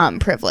Scout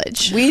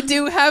privilege. we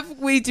do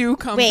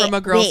come from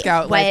a Girl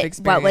Scout life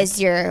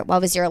experience.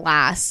 What was your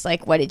last,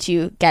 like, what did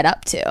you get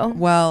up to?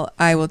 Well,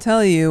 I will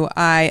tell you,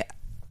 I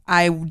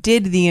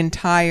did the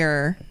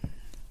entire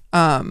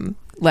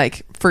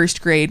like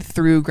first grade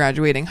through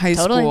graduating high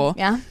school.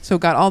 Yeah. So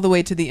got all the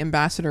way to the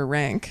ambassador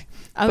rank.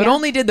 Oh, but yeah?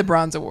 only did the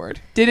bronze award.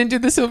 Didn't do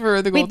the silver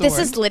or the gold Wait, this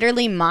award. is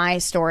literally my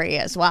story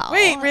as well.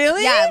 Wait,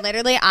 really? Yeah,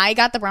 literally, I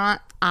got the bronze.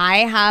 I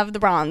have the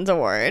bronze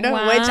award, which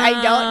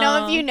I don't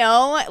know if you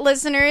know,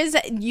 listeners.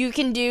 You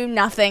can do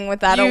nothing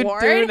with that You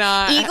award. do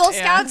not, Eagle yeah.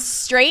 Scouts,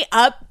 straight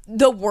up,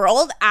 the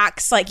world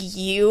acts like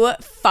you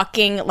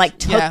fucking like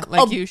took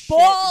like a you shit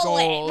bullet.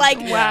 gold. Like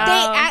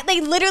Wow.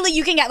 they literally,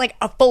 you can get like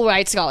a full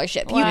ride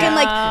scholarship. You can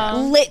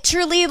like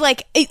literally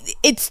like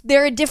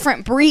they're a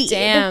different breed.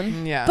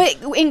 damn. Yeah. But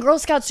in Girl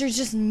Scouts, there's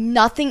just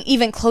nothing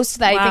even close to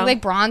that. I Wow. think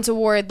like bronze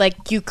award,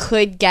 like you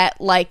could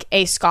get like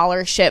a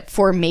scholarship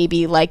for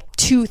maybe like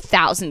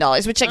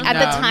 $2,000, which like at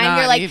the No, time not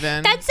you're like,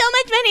 even. that's so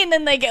much money, and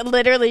then like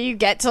literally you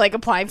get to like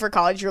applying for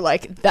college, you're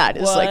like, that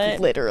is like What?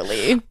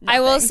 literally. I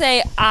will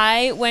say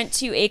I went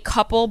to a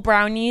couple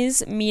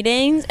brownies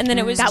meetings, and then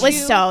it was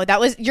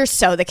You're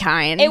so the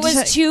kind. it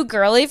was too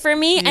girly for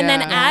me. And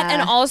then Yeah. at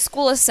an all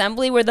school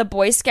assembly where the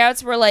Boy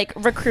Scouts were like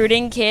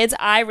recruiting kids,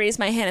 I raised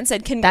my hand and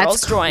said, "Can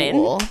That's girls join?"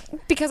 cool.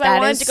 Because I That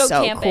wanted is to go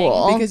so camping.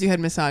 cool. because you had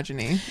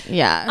misogyny.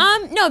 Yeah.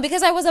 No,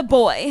 because I was a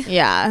boy.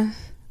 Yeah.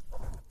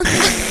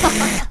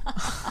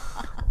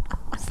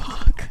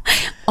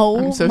 Oh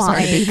I'm so my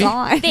sorry, baby.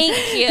 god.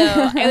 Thank you.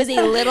 I was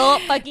a little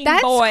fucking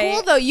That's boy.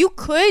 cool though. You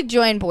could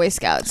join Boy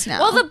Scouts now.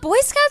 Well, the Boy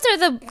Scouts are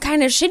the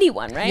kind of shitty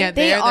one, right? Yeah,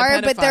 they They're the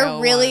are, but they're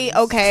pedophile really ones.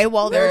 okay.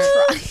 Well, they're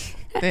trying.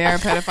 They are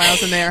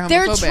pedophiles and they are homophobic.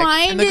 They're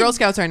trying and the to- Girl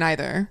Scouts are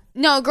neither.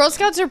 No, Girl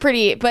Scouts are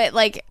pretty, but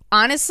like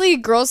honestly,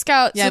 Girl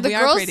Scouts. Yeah, so the we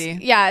are girls, pretty.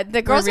 Yeah,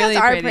 the Girl We're Scouts really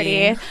are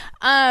pretty.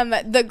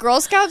 pretty. The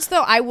Girl Scouts,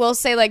 though, I will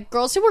say, like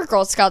girls who were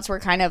Girl Scouts were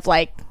kind of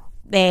like.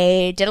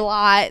 They did a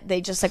lot.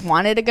 They just like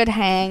wanted a good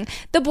hang.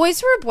 The boys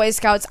who were Boy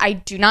Scouts, I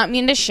do not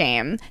mean to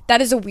shame.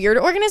 That is a weird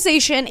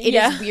organization. It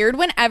is weird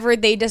whenever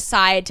they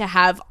decide to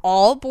have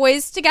all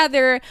boys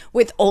together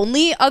with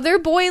only other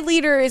boy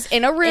leaders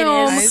in a room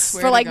I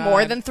swear for to like God.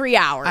 more than 3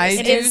 hours. I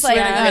do It's like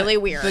swear to God. really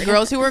weird. The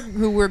girls who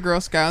were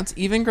Girl Scouts,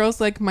 even girls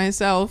like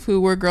myself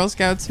who were Girl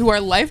Scouts, who are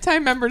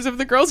lifetime members of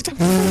the Girl Scouts.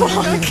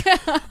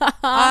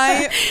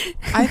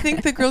 I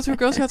think the girls who are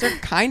Girl Scouts are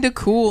kind of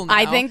cool now.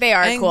 I think they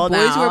are cool boys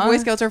who now. are Boy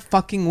Scouts are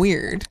fucking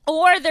weird.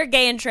 Or they're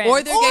gay and trans.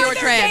 Or they're gay or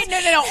trans.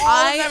 No. All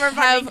I of them are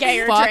have fucking gay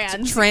or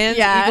fucked trans.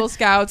 Eagle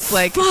Scouts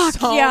like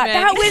so Yeah, many.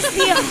 that was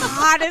the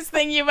hottest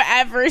thing you've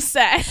ever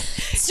said.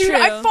 Dude, true.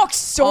 I fucked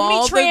so all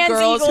many trans the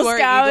girls Eagle who are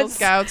Scouts. Eagle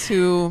Scouts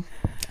who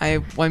I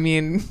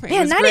mean, it Man,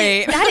 was that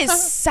great. is that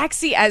is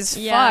sexy as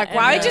Yeah, fuck.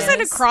 Wow, I it just had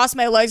to is. cross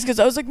my legs because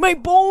I was like, my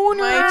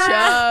boner, My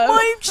chub.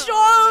 my chub.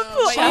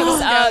 Chub's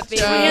Oh, up,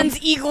 baby.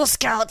 trans Eagle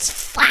Scouts,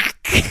 fuck.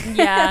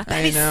 Yeah.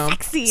 I know.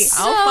 Sexy.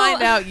 I'll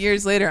find out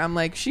years later. I'm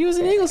like, she was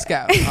an Eagle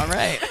Scout. All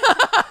right.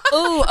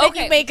 Ooh, Then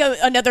okay. you make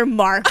another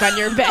mark on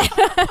your bed.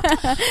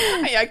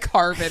 I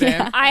carve it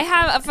in. I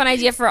have a fun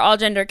idea for all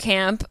gender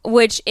camp,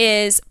 which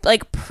is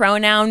like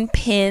pronoun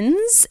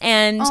pins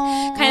and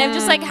kind of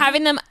just like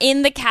having them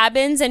in the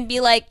cabins and be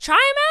like,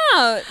 try them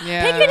out.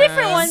 Yeah. Pick a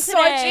different one Such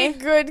today. a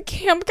good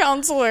camp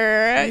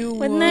counselor.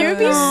 Wouldn't It would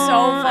be so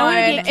I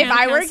wanna be a fun. camp If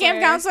I were a camp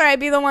counselor. counselor, I'd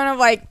be the one of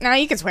like, no,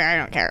 you can swear, I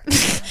don't care.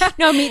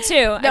 No, me too.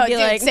 No, I'd be dude,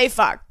 like, say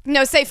fuck.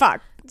 No, say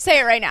fuck. Say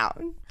it right now.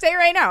 Say it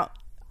right now.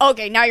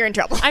 Okay, now you're in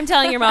trouble. I'm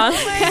telling your mom.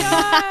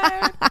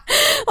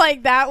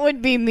 Like that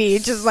would be me,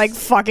 just like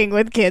fucking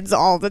with kids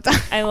all the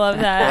time. I love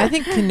I that.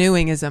 think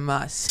canoeing is a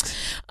must.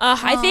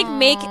 I think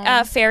make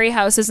fairy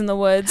houses in the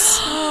woods.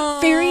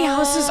 Fairy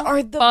houses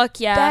are the Fuck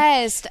yeah.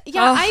 best.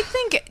 Yeah, Ugh. I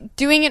think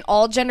doing an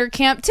all gender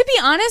camp. To be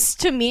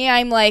honest, to me,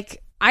 I'm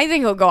like, I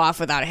think he'll go off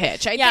without a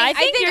hitch. I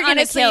think you're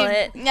gonna kill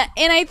it. Yeah,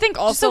 and I think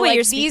also the way like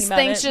you're these speaking about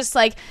things, it. just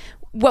like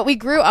what we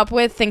grew up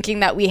with, thinking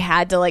that we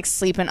had to like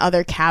sleep in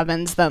other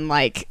cabins than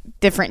like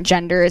different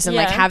genders and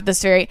like Yeah. have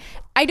this very.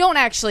 I don't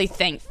actually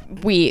think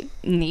we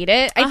need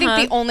it. I think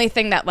Uh-huh. the only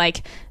thing that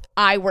like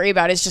I worry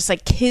about is just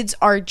like kids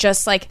are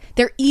just like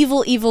they're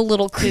evil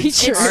little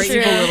creatures. Are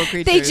evil little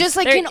creatures. They just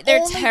like They're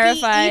only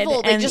terrified be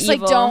evil. They and just evil.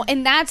 like don't,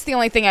 and that's the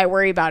only thing I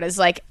worry about is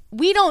like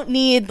we don't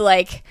need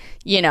like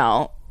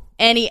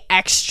any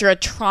extra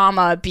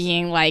trauma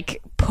being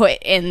like put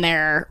in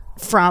there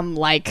from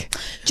like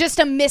just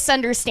a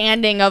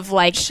misunderstanding of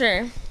like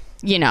Sure.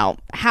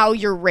 how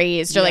you're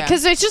raised or like Yeah.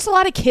 because there's just a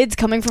lot of kids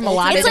coming from a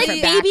lot It's of like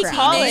different baby backgrounds.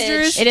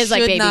 college. It is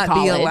like should baby not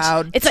college. be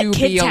allowed It's to like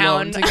kid be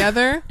alone town.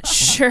 together.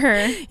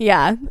 Sure.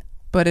 Yeah.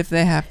 But if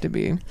they have to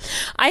be,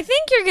 I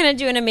think you're going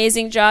to do an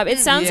amazing job. It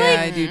sounds Yeah, I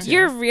like do too.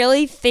 you're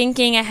really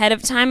thinking ahead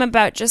of time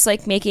about just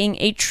like making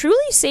a truly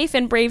safe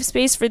and brave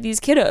space for these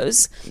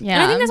kiddos. And I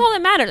Yeah. think that's all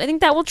that matters. I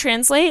think that will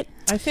translate.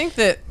 I think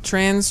that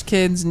trans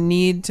kids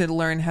need to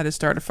learn how to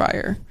start a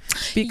fire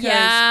because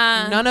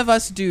Yeah. none of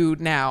us do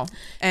now.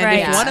 And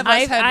Right. if one of us I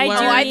had do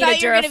learned, I need thought a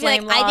you were gonna be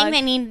like, Duraflame I log. think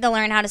they need to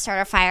learn how to start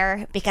a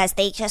fire because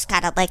they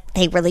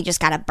really just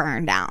gotta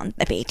burn down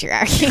the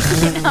patriarchy.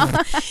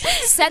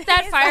 Set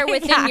that fire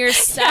within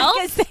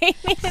yourself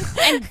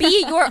and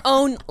be your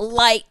own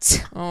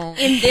light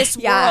in this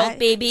world,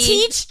 baby.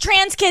 Teach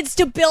trans kids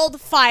to build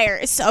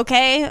fires,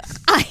 okay?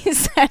 I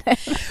said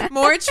it.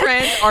 more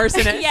trans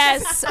arsonists.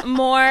 Yes,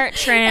 more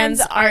trans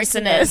And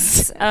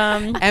arsonists.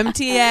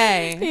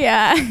 MTA.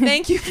 Yeah.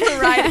 Thank you for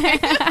writing.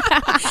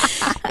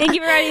 Thank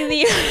you for writing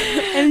the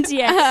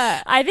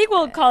MTA. I think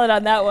we'll call it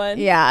on that one.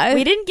 Yeah.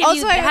 We didn't give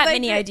you I that would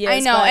many to- ideas. I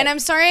know, but- and I'm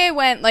sorry I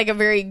went like a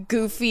very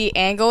goofy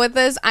angle with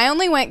this. I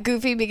only went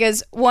goofy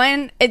because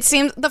one, it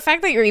seems the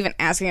fact that you're even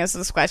asking us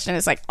this question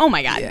is like, oh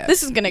my god, Yeah.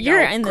 this is gonna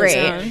You're go in the great.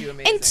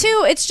 zone. And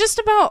two, it's just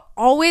about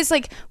always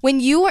like when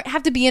you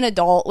have to be an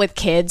adult with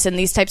kids in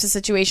these types of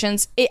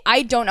situations.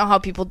 I don't know how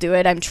people do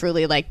it. I'm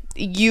truly like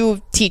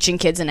you teaching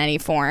kids in any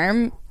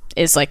form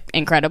is like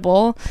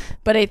incredible,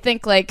 but I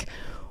think like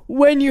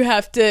when you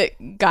have to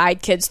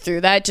guide kids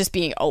through that, just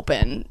being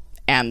open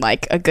and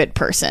like a good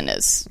person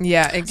is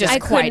Yeah, just exactly.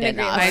 quite couldn't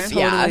agree enough.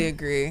 more. I totally Yeah.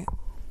 agree.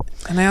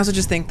 And I also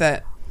just think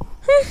that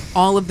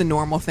all of the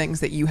normal things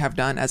that you have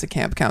done as a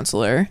camp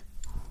counselor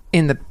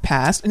in the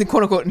past, and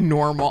quote unquote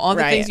normal, all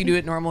the Right. things you do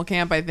at normal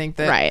camp, I think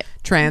that Right.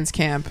 trans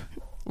camp,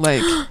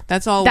 like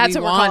that's all That's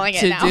we what we're want calling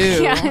to it now.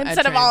 do. Yeah, at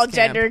instead of trans all camp.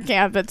 gender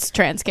camp, it's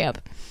trans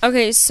camp.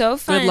 Okay, so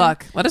fun. Good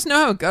luck. Let us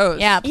know how it goes.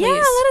 Yeah, please. Yeah,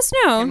 let us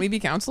know. Can we be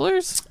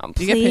counselors?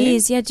 Do you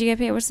Please, yeah. Do you get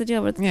paid? What's the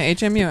deal with? get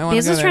paid? Yeah, HMU. I want to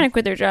Because go is there. trying to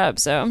quit their job,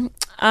 so.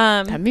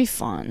 That'd be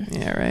fun.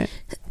 Yeah,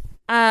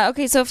 right.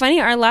 Okay, so funny.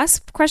 Our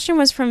last question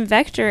was from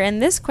Vector, and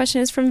this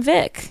question is from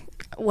Vic.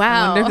 I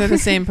Wow. wonder if they're the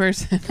same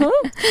person.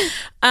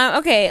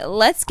 Okay,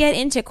 let's get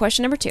into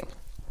question number 2.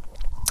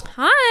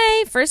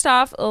 Hi. First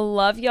off,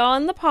 love y'all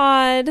in the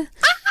pod.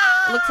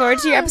 Look forward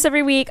to your episode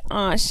every week.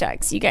 Aw,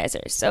 shucks. You guys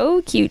are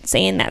so cute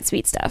saying that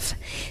sweet stuff.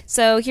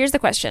 So here's the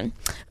question.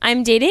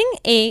 I'm dating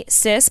a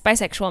cis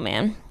bisexual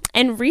man,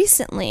 and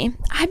recently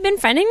I've been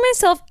finding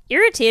myself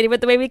irritated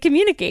with the way we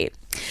communicate.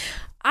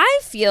 I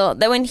feel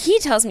that when he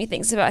tells me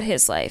things about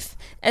his life,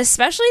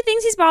 especially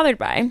things he's bothered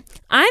by,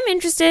 I'm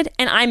interested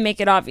and I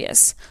make it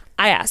obvious.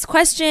 I ask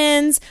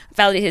questions,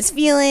 validate his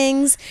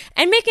feelings,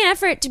 and make an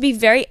effort to be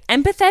very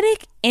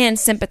empathetic and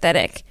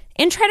sympathetic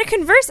and try to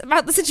converse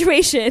about the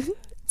situation.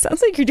 Sounds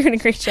like you're doing a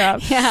great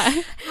job.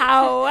 Yeah.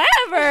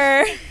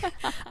 However,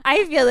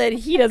 I feel that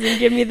he doesn't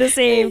give me the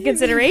same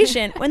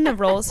consideration when the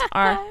roles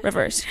are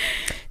reversed.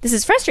 This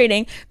is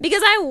frustrating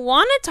because I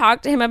want to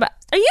talk to him about.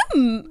 Are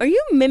you We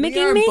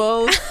mimicking are me?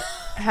 both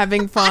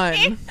having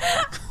fun.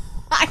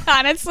 I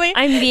honestly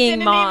I'm being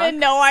didn't mocked. even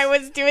know I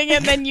was doing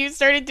it. Then you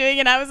started doing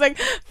it. I was like,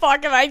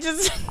 "Fuck, am I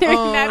just doing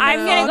Oh, that?"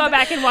 I'm gonna go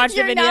back and watch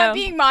You're the video. not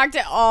being mocked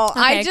at all.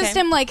 I just okay.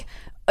 am like,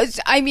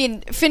 I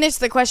mean, finish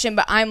the question,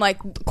 but I'm like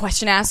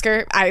question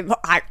asker. I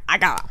got.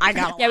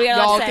 Yeah, we got a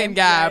lot Y'all to say. can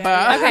gab.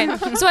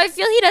 Okay, so I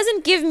feel he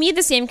doesn't give me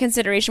the same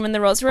consideration when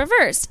the roles are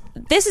reversed.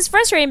 This is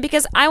frustrating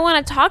because I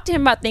want to talk to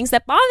him about things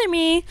that bother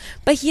me,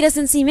 but he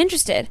doesn't seem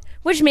interested,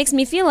 which makes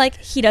me feel like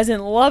he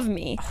doesn't love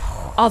me,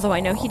 although I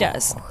know he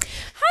does.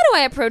 How do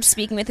I approach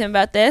speaking with him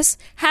about this?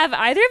 Have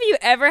either of you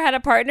ever had a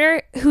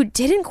partner who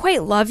didn't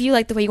quite love you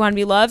like the way you want to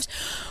be loved?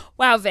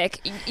 Wow, Vic,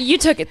 you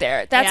took it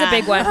there. That's a Yeah.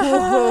 big one.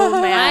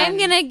 Oh, man. I'm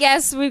gonna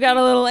guess we've got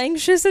a little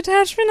anxious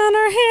attachment on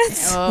our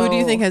hands. Who do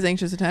you think has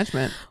anxious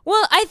attachment?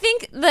 Well, I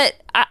think that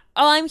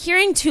I'm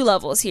hearing 2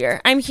 levels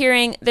here. I'm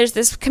hearing there's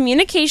this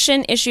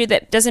communication issue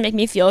that doesn't make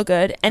me feel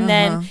good, and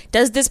then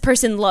does this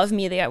person love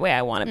me the way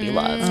I want to be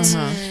loved?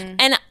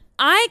 And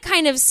I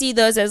kind of see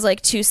those as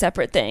like 2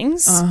 separate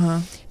things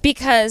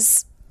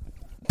because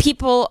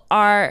people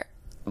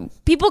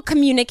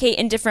communicate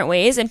in different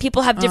ways, and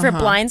people have different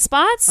blind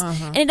spots,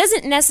 and it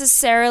doesn't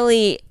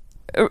necessarily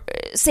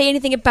say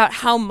anything about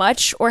how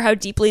much or how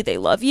deeply they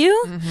love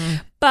you.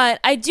 But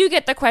I do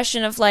get the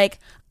question of like,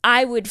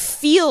 I would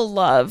feel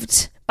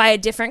loved by a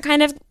different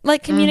kind of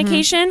like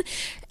communication.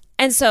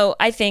 And so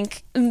I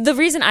think the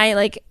reason I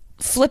like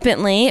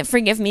flippantly,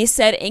 forgive me,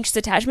 said anxious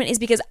attachment is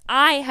because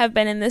I have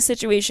been in this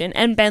situation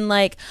and been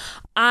like,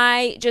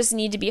 I just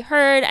need to be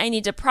heard. I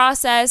need to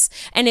process.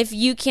 And if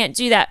you can't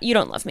do that, you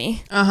don't love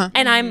me.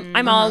 And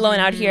I'm all alone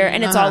out here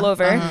and it's all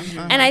over.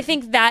 And I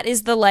think that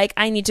is the like,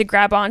 I need to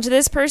grab onto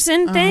this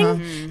person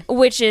thing,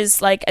 which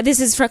is like, this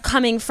is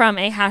coming from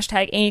a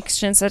hashtag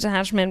anxious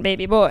attachment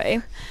baby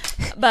boy.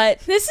 But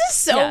this is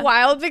so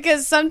wild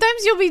because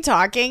sometimes you'll be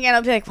talking and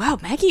I'll be like, wow,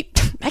 Maggie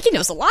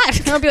knows a lot.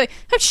 And I'll be like,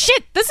 oh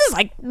shit, this is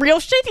like real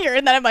shit here.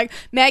 And then I'm like,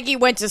 Maggie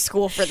went to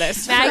school for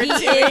this. Maggie for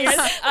 2 years.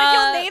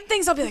 You'll name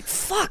things. I'll be like,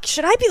 fuck,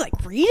 should I be like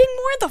reading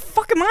more? The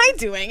fuck am I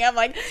doing? I'm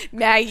like,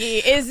 Maggie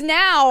is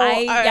now.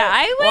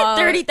 I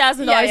went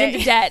 $30,000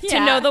 into debt to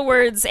know the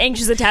words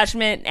anxious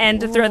attachment and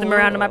to throw them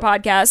around on my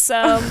podcast.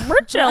 So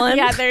we're chilling.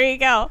 Yeah, there you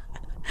go.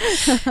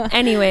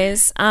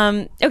 Anyways,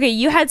 okay,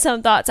 you had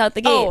some thoughts out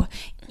the gate. Oh,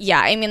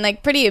 yeah, I mean,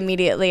 like, pretty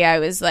immediately I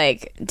was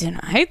like,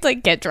 didn't I,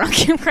 like, get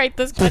drunk and write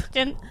this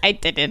question? I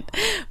didn't.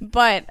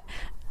 But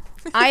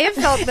I have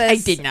felt this. I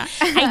did not.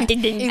 I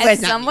didn't. As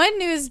someone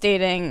who's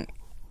dating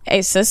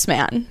a cis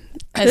man,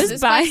 a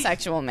cis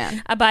bisexual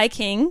man. A bi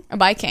king. A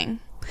bi king.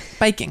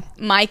 Biking.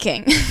 My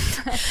king.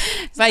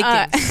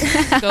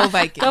 Vikings. Go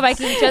Vikings. Go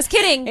Vikings. Just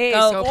kidding.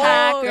 Go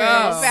Packers.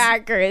 Go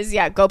Packers.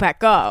 Yeah, go Pack,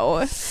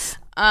 go.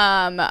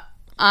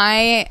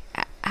 I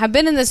have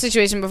been in this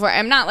situation before.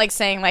 I'm not like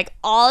saying like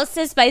all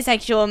cis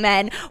bisexual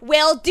men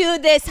will do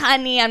this,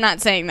 honey. I'm not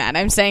saying that.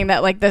 I'm saying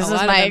that like this is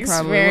my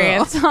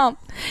experience.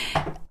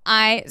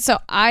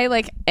 I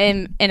like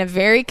am in a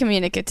very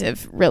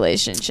communicative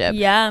relationship.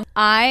 Yeah.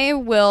 I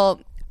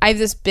have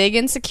this big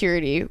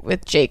insecurity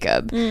with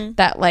Jacob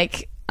that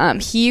like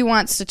he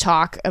wants to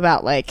talk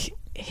about like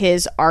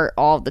his art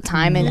all the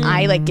time, and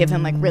I like give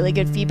him like really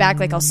good feedback.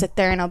 Like I'll sit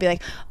there and I'll be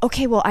like,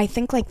 okay, well I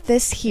think like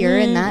this here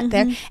and that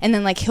there, and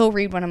then like he'll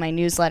read one of my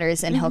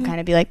newsletters and he'll kind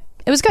of be like,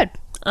 it was good,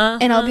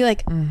 and I'll be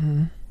like,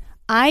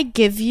 I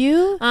give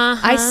you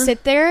I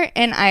sit there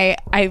and I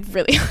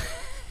really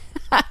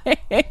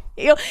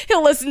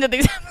he'll listen to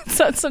these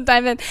episodes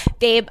sometime and,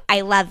 babe,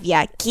 I love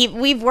ya,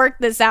 we've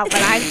worked this out,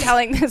 but I'm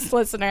telling this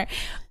listener,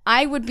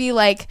 I would be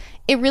like,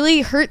 it really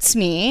hurts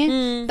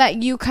me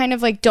that you kind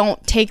of like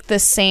don't take the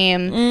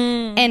same.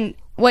 And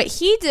what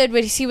he did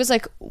was he was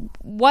like,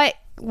 what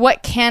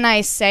can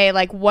I say?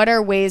 Like, what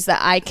are ways that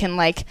I can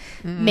like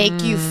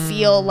make you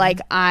feel like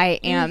I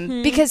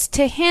am? Because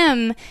to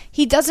him,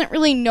 he doesn't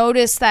really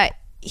notice that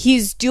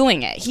he's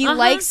doing it. He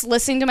likes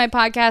listening to my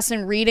podcast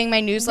and reading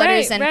my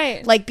newsletters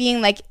and like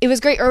being like, it was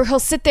great. Or he'll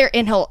sit there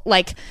and he'll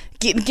like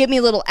give me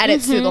little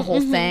edits through the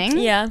whole thing.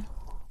 Yeah.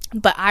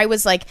 But I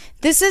was like,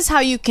 this is how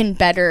you can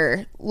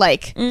better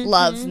like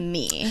love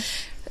me.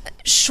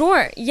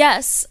 Sure.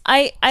 Yes.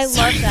 I love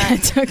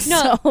that. That's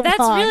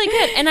long. Really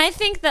good. And I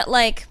think that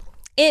like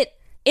it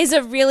is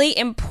a really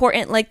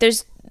important, like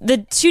there's the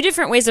two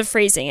different ways of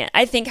phrasing it,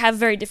 I think have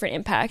very different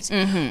impact.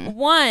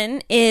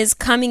 One is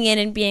coming in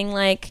and being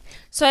like,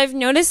 so I've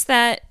noticed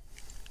that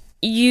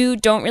you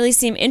don't really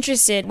seem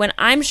interested when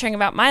I'm sharing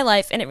about my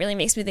life, and it really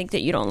makes me think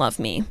that you don't love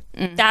me.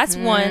 That's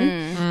one.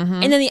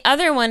 And then the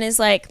other one is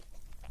like,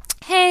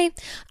 hey,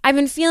 I've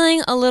been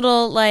feeling a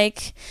little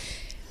like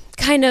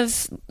kind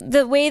of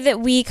the way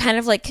that we kind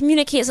of like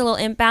communicate is a little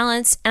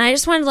imbalanced, and I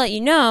just wanted to let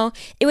you know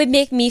it would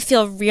make me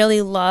feel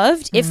really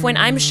loved if when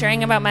I'm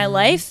sharing about my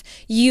life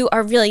you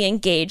are really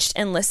engaged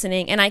and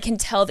listening, and I can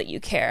tell that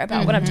you care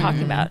about what I'm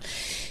talking about.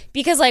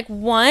 Because like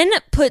one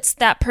puts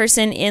that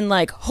person in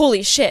like,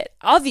 holy shit,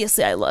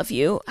 obviously I love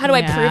you, how do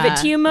I prove it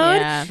to you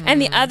mode,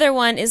 and the other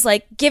one is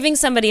like giving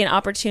somebody an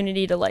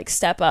opportunity to like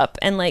step up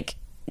and like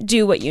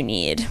do what you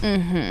need.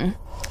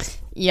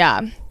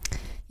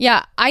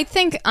 Yeah, I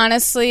think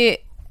honestly,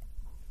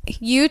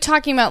 you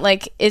talking about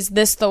like, is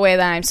this the way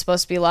that I'm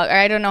supposed to be loved? Or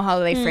I don't know how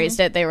they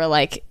phrased it. They were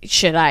like,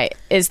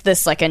 is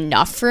this like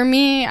enough for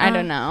me? I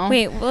don't know.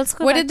 Wait, well, let's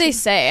go What back did they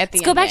say at the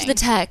Let's go back to the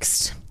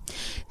text.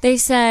 They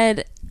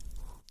said,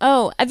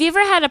 oh, have you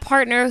ever had a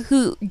partner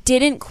who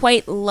didn't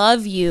quite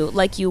love you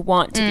like you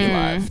want to be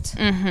loved?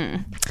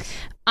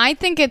 I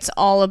think it's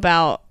all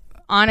about,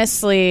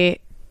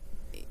 honestly,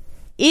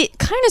 it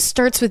kind of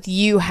starts with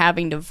you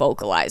having to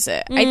vocalize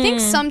it. I think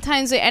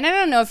sometimes, and I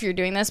don't know if you're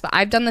doing this, but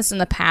I've done this in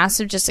the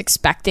past of just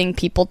expecting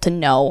people to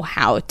know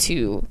how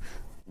to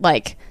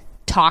like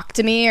talk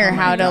to me or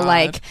how to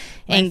like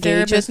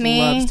engage with me.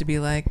 Loves to be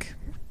like,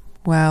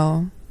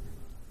 well,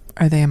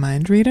 are they a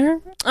mind reader?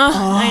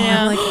 I know.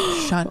 I'm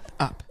like, shut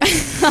up.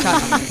 Shut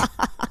up.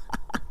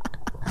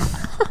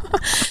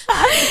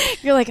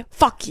 You're like,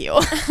 fuck you.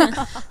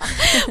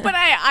 But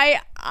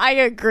I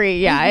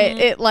agree. Yeah,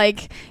 it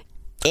like.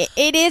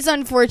 It is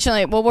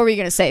unfortunately. What were we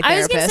going to say,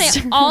 therapist? I was going to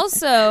say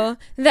also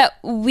that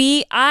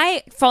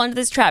I fall into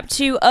this trap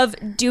too of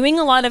doing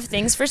a lot of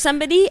things for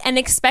somebody and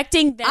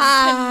expecting them to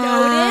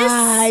notice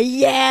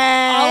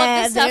all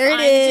of the stuff I'm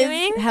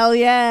doing. Hell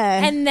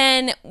yeah. And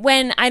then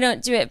when I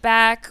don't do it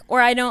back,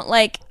 or I don't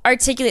like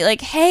articulate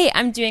like, hey,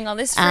 I'm doing all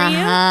this for you.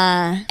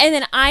 And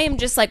then I am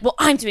just like, well,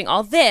 I'm doing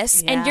all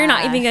this and you're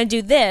not even going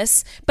to do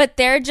this. But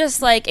they're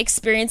just like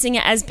experiencing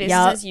it as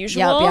business as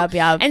usual.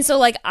 And so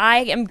like I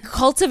am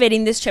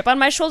cultivating this chip on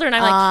my shoulder and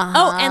I'm like,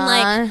 oh, and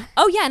like,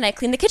 oh yeah, and I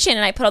cleaned the kitchen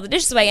and I put all the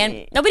dishes away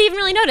and nobody even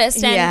really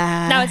noticed. And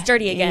now it's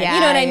dirty again. You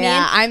know what I mean?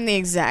 Yeah, I'm the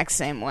exact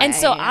same way. And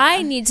so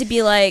I need to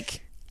be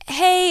like,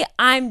 hey,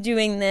 I'm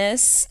doing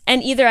this,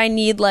 and either I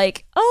need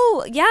like,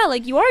 oh yeah,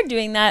 like you are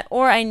doing that,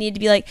 or I need to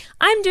be like,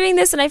 I'm doing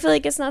this and I feel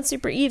like it's not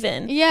super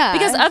even. Yeah.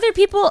 Because other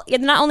people,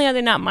 not only are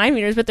they not mind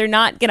readers, but they're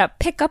not gonna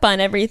pick up on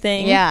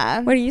everything.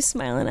 Yeah. What are you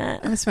smiling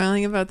at? I'm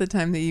smiling about the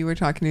time that you were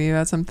talking to me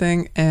about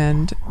something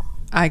and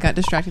I got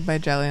distracted by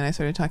Jelly and I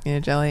started talking to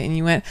Jelly and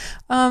you went,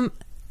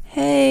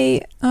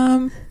 hey,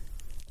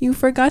 you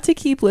forgot to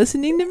keep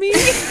listening to me?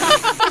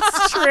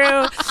 It's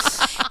true.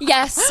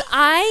 Yes,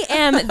 I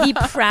am the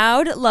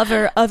proud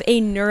lover of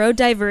a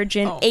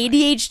neurodivergent,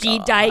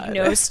 ADHD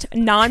diagnosed,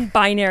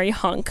 non-binary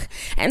hunk.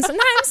 And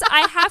sometimes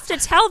I have to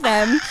tell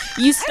them,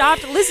 you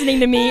stopped listening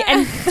to me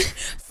and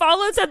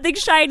followed something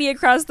shiny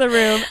across the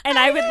room, and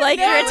I would like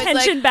your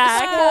attention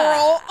back.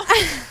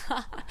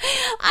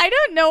 I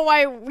don't know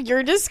why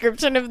your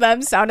description of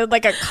them sounded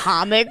like a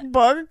comic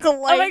book. Like,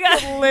 oh my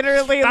God.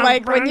 Literally,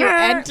 like when you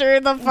enter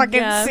the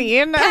fucking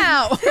scene.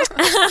 Ow.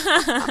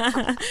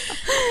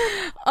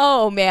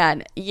 Oh,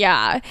 man.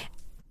 Yeah.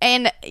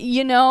 And,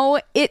 you know,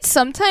 it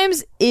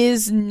sometimes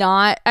is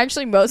not,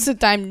 actually most of the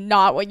time,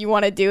 not what you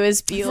want to do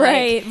is be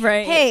right.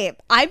 Hey,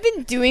 I've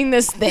been doing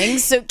this thing,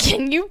 so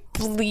can you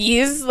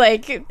please,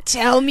 like,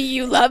 tell me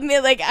you love me?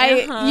 Like,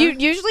 you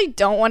usually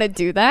don't want to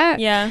do that.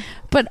 Yeah.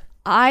 But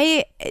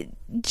I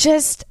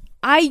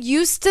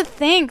used to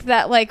think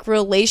that like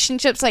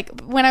relationships, like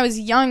when I was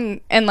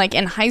young and like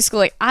in high school,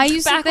 like I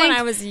used Back to think when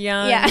I was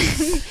young. yeah.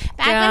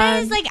 Back when I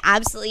was like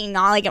absolutely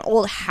not like an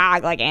old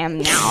hag like I am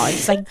now.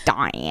 It's like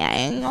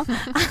dying.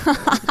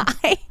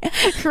 I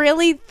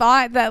really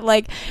thought that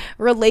like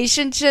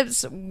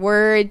relationships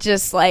were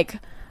just like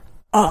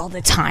all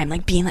the time,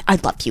 like being like, I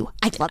love you.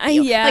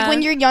 Yeah. Like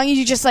when you're young,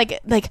 you just like,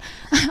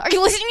 are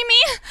you listening to me?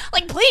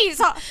 Like, please,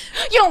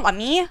 you don't love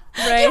me.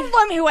 Right. You don't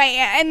love me who I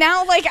am. And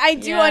now, like, I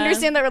do Yeah.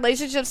 understand that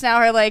relationships now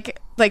are like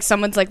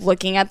someone's like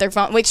looking at their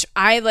phone, which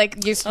I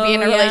like used to be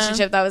in a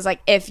relationship that was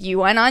like, if you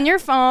went on your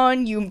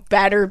phone, you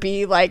better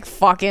be like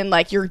fucking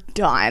like you're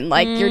done,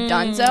 like you're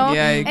done. So,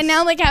 Yikes. and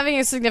now like having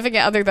a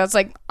significant other that's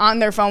like on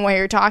their phone while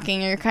you're talking,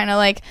 and you're kind of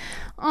like,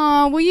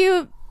 oh, will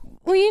you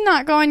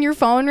not go on your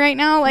phone right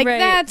now? Like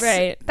that's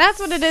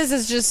what it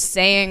is just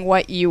saying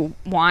what you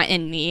want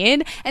and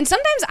need. And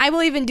sometimes I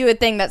will even do a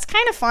thing that's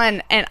kind of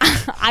fun and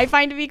I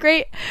find to be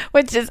great,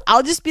 which is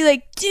I'll just be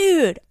like,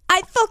 dude,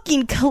 I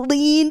fucking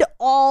cleaned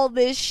all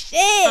this shit.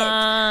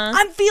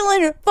 I'm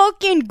feeling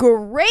fucking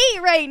great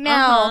right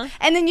now.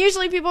 And then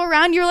usually people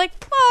around you are like,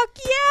 fuck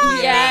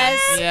yeah. Yes.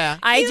 man. Yeah.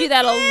 I do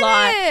that a did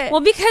lot. it.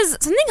 Well, because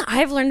something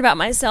I've learned about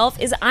myself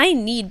is I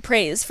need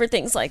praise for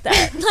things like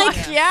that.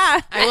 Like,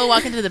 Yeah. I will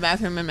walk into the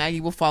bathroom and Maggie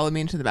will follow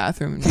me into the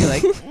bathroom and be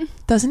like,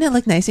 doesn't it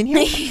look nice in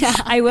here?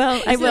 I will.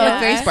 Does it look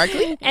very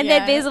sparkly? And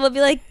then Basil will be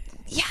like,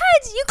 yeah,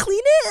 did you clean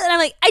it? And I'm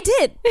like, I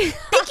did.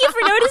 Thank you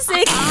for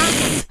noticing.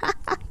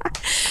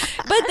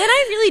 But then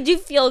I really do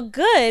feel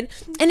good.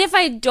 And if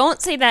I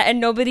don't say that and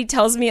nobody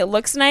tells me it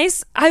looks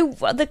nice,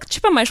 the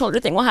chip on my shoulder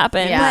thing will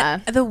happen. Yeah.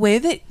 But the way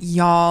that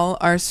y'all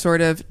are sort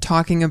of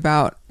talking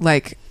about,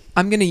 like,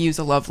 I'm going to use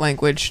a love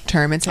language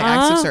term and say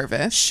acts of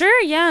service.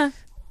 Sure, yeah.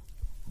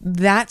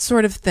 That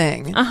sort of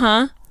thing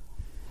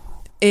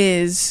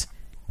is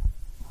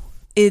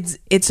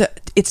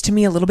it's to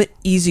me a little bit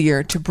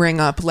easier to bring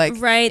up, like,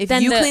 Right, if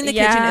then you the- clean the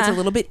yeah. kitchen, it's a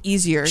little bit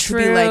easier True,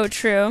 to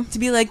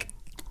be like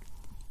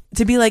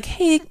to be like,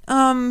 hey,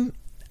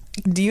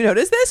 do you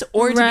notice this?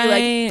 Or to be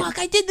Right. like, fuck,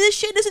 I did this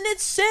shit, isn't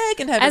it sick?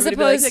 And have As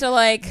everybody be opposed to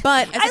like,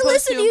 but as I opposed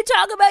listen to you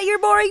talk about your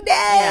boring day.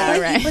 Yeah,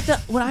 right. But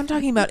what I'm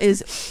talking about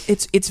is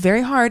it's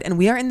very hard, and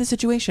we are in the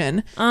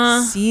situation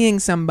seeing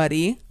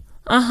somebody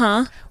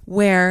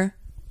where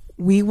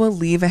we will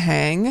leave a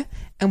hang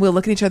and we'll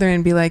look at each other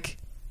and be like,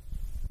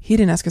 he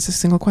didn't ask us a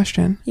single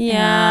question.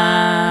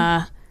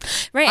 Yeah.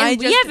 Right, and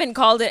we haven't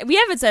called it. We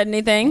haven't said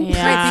anything.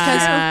 Yeah.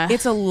 Right, because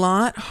it's a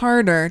lot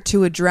harder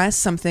to address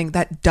something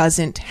that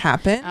doesn't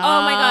happen. Oh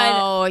my God.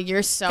 Oh,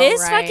 you're so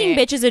This right. fucking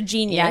bitch is a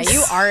genius. Yeah,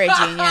 you are a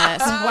genius.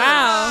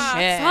 Wow.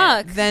 Shit.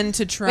 Fuck. Then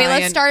to try Wait,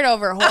 let's and start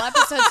over. Whole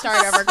episode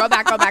start over. Go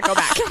back.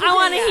 I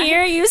want to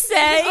hear you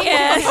say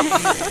it.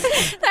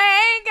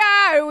 Thank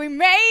God we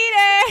made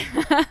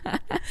it.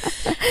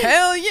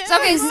 hell yeah.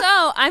 Okay,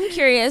 so I'm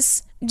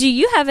curious. Do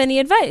you have any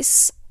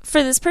advice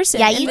for this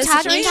person? Yeah, in you this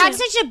talk situation?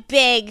 such a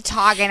big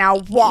talk and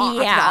I'll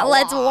walk. Yeah,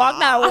 let's walk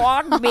that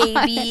walk,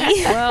 baby.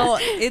 Well,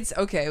 it's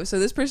okay. So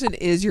this person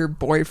is your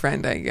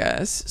boyfriend, I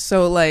guess.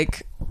 So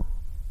like,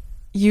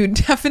 it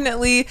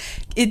definitely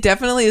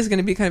is going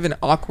to be kind of an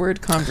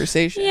awkward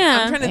conversation.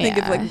 Yeah. I'm trying to think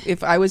of like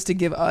if I was to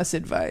give us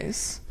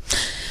advice.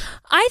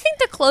 I think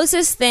the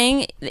closest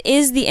thing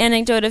is the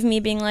anecdote of me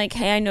being like,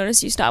 hey, I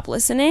noticed you stopped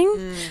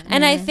listening.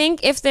 And I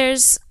think if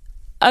there's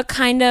a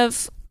kind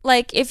of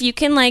like, if you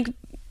can like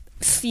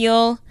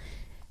feel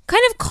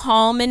kind of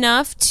calm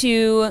enough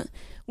to,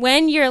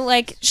 when you're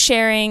like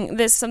sharing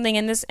this something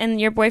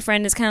and your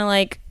boyfriend is kind of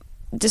like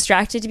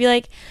distracted, to be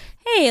like,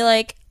 hey,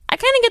 like, I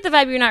kind of get the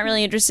vibe you're not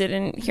really interested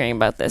in hearing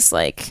about this.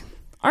 Like,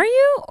 are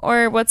you,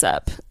 or what's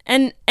up?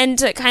 And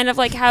to kind of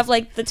like have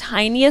like the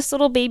tiniest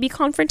little baby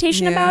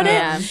confrontation about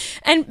it.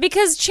 And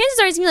because chances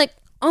are it's gonna be like,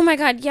 oh my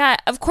God, yeah,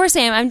 of course I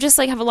am. I'm just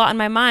like have a lot on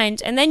my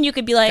mind. And then you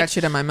could be like, got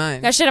shit on my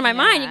mind. Got shit on my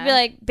mind. You could be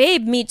like,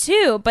 babe, me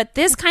too. But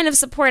this kind of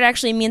support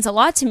actually means a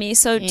lot to me.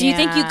 So do you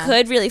think you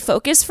could really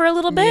focus for a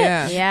little bit?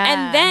 Yeah.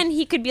 And then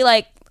he could be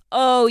like,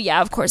 oh yeah,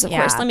 of course.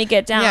 Let me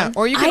get down. Yeah,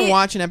 or you can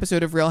watch an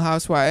episode of Real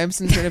Housewives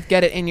and sort of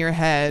get it in your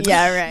head.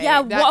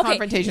 Yeah, that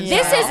confrontation.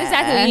 This is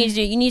exactly what you need to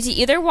do. You need to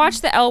either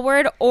watch The L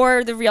Word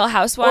or The Real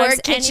Housewives.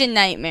 Or Kitchen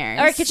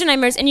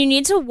Nightmares. And you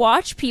need to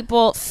watch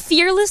people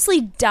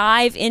fearlessly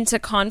dive into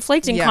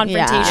conflict and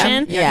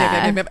confrontation.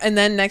 Yeah. And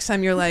then next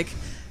time you're like,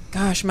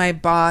 gosh, my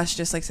boss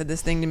just like said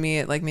this thing to me.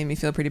 It like made me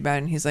feel pretty bad.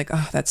 And he's like,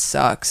 oh, that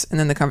sucks. And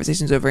then the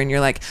conversation's over and you're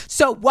like,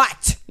 so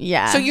what?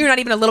 Yeah. So you're not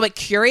even a little bit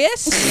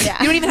curious?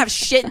 You don't even have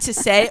shit to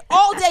say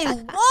all day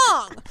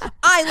long.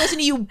 I listen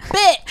to you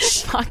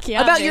bitch Fuck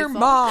yeah, about Basil. your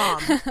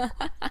mom.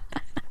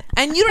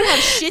 And you don't have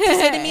shit to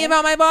say to me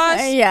about my boss?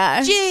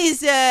 Yeah.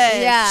 Jesus.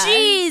 Yeah.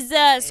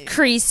 Jesus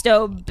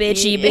Christo,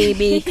 bitchy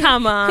baby.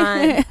 Come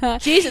on.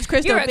 Jesus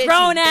Christ. You're a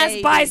grown-ass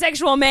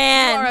bisexual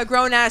man. You're a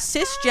grown-ass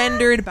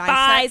cisgendered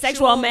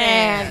bisexual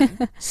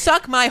man.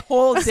 Suck my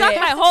whole dick. Suck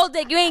my whole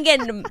dick. You ain't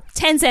getting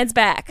 10 cents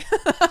back.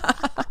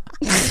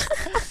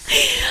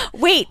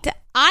 Wait,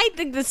 I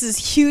think this is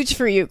huge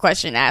for you,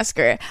 question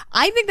asker.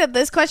 I think that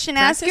this question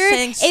Francis asker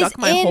saying, is suck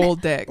my whole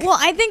dick. Well,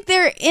 I think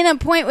they're in a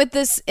point with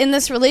this in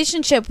this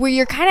relationship where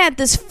you're kind of at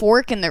this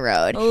fork in the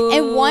road,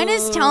 and one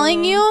is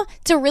telling you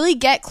to really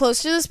get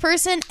close to this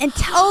person and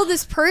tell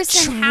this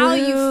person how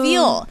you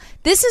feel.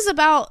 This is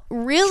about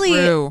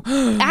really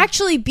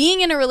actually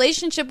being in a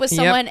relationship with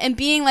someone and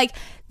being like,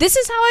 this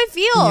is how I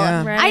feel.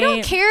 Yeah. Right. I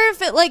don't care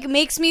if it like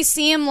makes me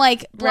seem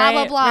like blah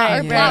blah blah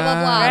or blah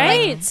blah blah.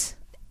 Right. Like,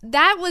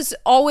 that was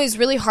always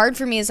really hard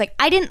for me. Is like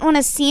I didn't want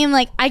to seem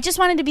like I just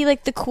wanted to be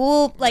like the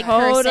cool like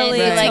person.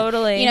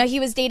 Like, you know, he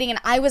was dating and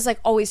I was like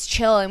always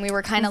chill and we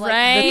were kind of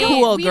like the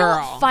cool we girl.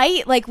 don't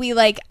fight like we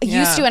like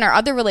used to in our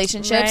other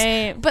relationships.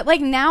 Right. But like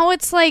now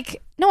it's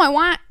like no,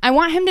 I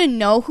want him to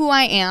know who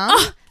I am.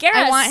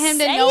 Garrett, I want him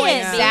to know say it,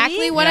 exactly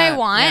baby. what I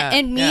want, Yeah,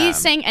 and me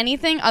saying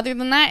anything other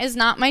than that is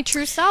not my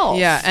true self.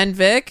 Yeah, and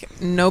Vic,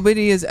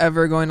 nobody is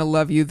ever going to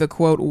love you the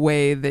quote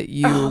way that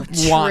you want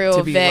true,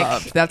 to be Vic.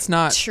 loved. That's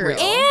not True. real.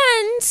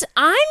 And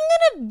I'm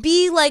gonna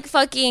be like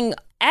fucking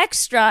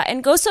extra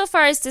and go so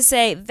far as to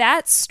say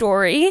that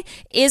story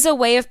is a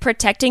way of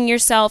protecting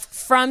yourself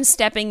from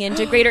stepping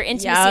into greater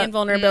intimacy and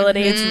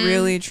vulnerability. It's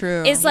really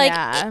true. It's like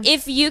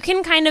if you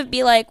can kind of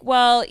be like,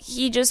 well,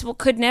 he just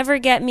could never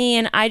get me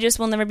and I just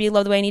will never be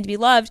loved the way I need to be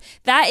loved.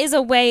 That is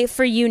a way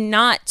for you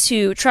not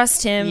to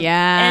trust him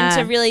and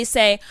to really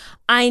say,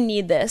 I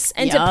need this,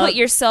 and to put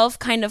yourself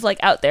kind of like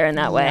out there in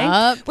that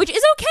way, which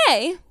is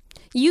okay.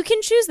 You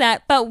can choose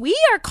that, but we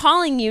are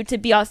calling you to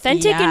be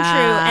authentic and true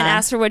and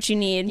ask for what you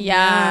need.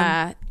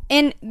 Yeah.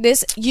 And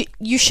this,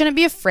 you shouldn't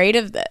be afraid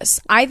of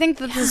this. I think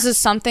that this is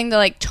something to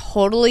like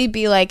totally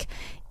be like,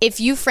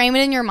 if you frame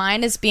it in your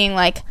mind as being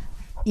like,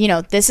 you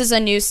know, this is a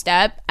new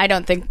step, I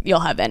don't think you'll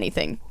have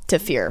anything to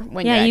fear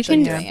when you're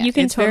actually doing it. You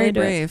can it's totally very do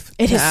brave.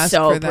 It to is ask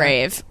so for that.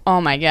 brave.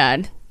 Oh my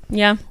God.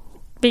 Yeah.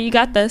 But you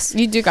got this.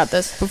 You do got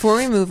this. Before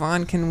we move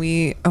on, can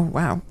we? Oh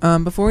wow!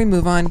 Before we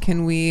move on,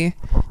 can we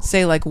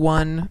say like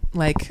one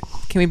like?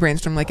 Can we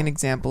brainstorm like an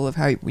example of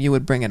how you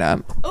would bring it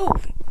up? Oh,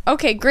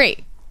 okay,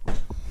 great.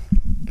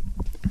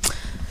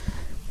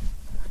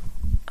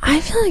 I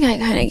feel like I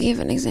kind of gave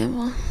an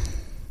example.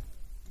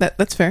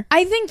 That's fair.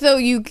 I think though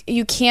you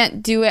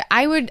can't do it.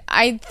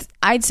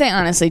 I'd say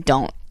honestly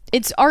don't.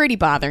 It's already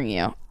bothering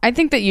you. I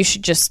think that you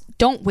should just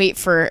don't wait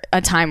for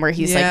a time where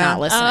he's like not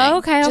listening. Oh,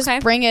 okay, just okay.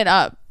 bring it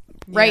up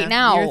right Yeah,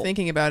 now. you're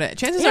thinking about it.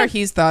 Chances are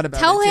he's thought about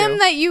Tell it. him too.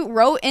 that you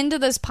wrote into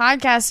this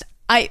podcast.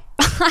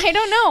 I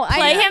don't know.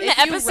 Play him the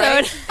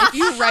episode. If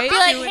you write, Be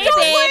like, to hey it-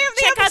 babe,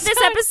 check out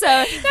this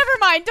episode. Never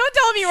mind. Don't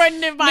tell him you wrote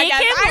into a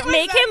podcast.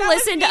 Make him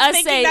listen to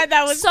us say,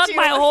 suck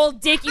my whole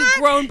dick, you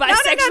grown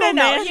bisexual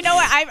man. You know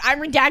what? I'm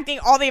redacting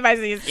all the advice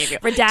that he gave you.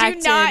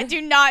 Redacted.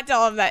 Do not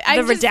tell him that.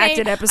 The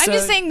redacted episode. I'm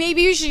just saying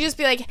maybe you should just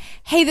be like,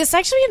 hey, this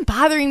actually been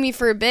bothering me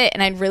for a bit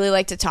and I'd really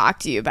like to talk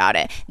to you about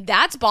it.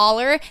 That's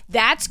baller.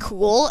 That's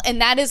cool. And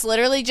that is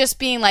literally just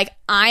being like,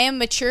 I am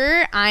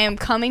mature. I am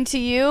coming to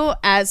you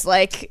as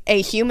like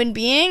a human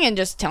being and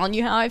just telling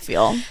you how I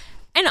feel.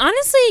 And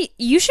honestly,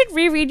 you should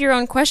reread your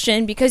own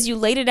question because you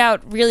laid it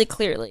out really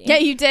clearly. Yeah,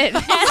 you did.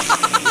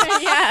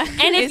 Yeah.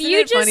 And if Isn't you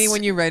it just funny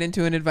when you write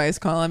into an advice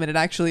column and it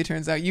actually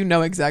turns out you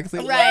know exactly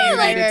what Right, you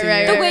right, needed to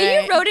right, hear? the way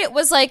you wrote it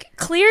was like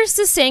clear,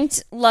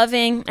 succinct,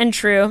 loving, and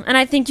true. And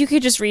I think you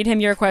could just read him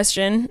your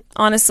question,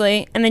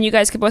 honestly, and then you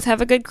guys could both have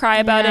a good cry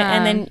about it,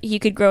 and then he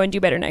could grow and do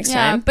better next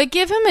Yeah, time. but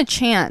give him a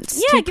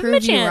chance. Yeah, to give him a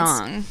prove you chance.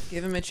 wrong.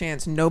 Give him a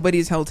chance.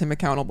 Nobody's held him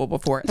accountable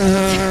before.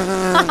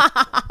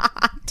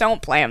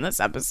 Don't play him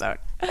this episode.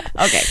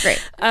 Okay,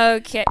 great.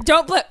 Okay.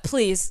 Don't play.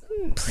 Please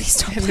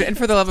don't. And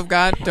for the love of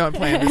God, don't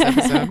play in this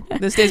episode.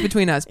 This stays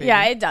between us, baby.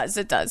 Yeah, it does.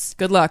 It does.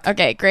 Good luck.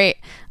 Okay, great.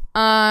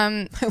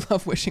 I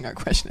love wishing our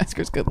question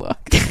askers good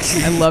luck.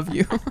 I love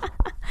you.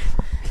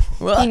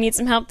 You need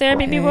some help there,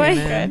 baby boy?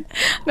 Amen.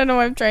 I don't know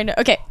what I'm trying to.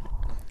 Okay.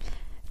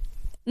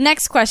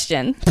 Next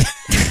question.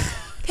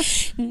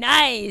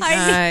 Nice.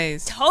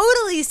 Nice.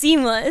 Totally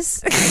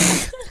seamless.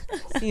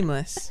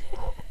 Seamless.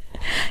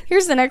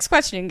 Here's the next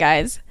question,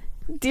 guys.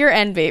 Dear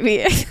N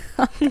baby.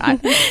 Oh,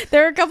 God.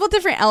 There are a couple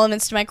different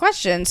elements to my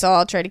question, so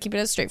I'll try to keep it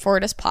as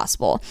straightforward as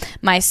possible.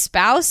 My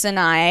spouse and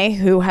I,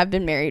 who have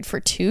been married for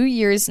 2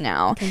 years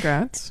now,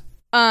 Congrats.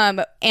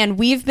 and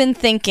we've been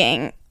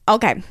thinking,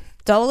 okay,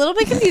 so a little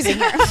bit confusing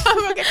here.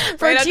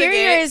 For Right out 2 the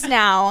gate. years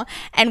now,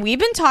 and we've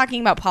been talking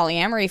about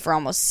polyamory for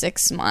almost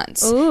 6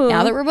 months. Ooh.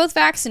 Now that we're both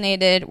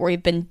vaccinated,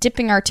 we've been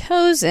dipping our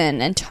toes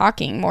in and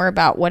talking more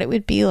about what it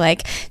would be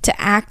like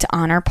to act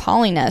on our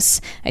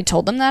polyness. I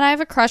told them that I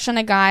have a crush on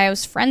a guy I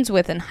was friends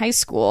with in high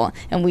school,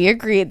 and we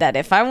agreed that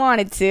if I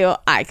wanted to,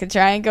 I could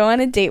try and go on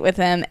a date with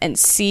him and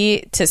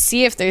see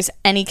if there's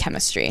any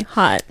chemistry.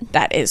 Hot.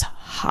 That is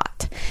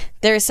hot.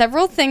 There are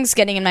several things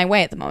getting in my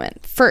way at the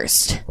moment.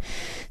 First,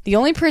 the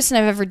only person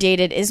I've ever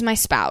dated is my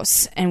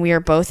spouse, and we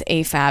are both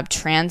AFAB,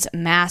 trans,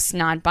 mass,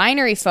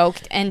 non-binary folk,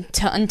 and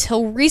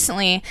until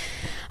recently,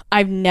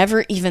 I've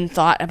never even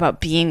thought about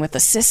being with a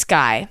cis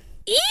guy.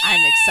 I'm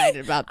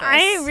excited about this.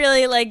 I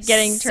really like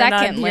getting turned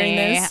on hearing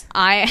this.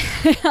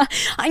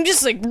 I'm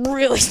just like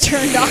really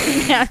turned on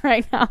man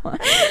right now.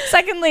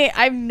 Secondly,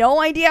 I have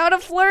no idea how to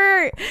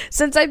flirt.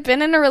 Since I've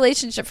been in a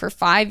relationship for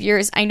 5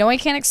 years, I know I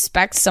can't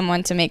expect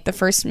someone to make the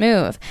first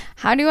move.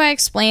 How do I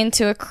explain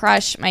to a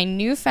crush my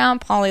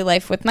newfound poly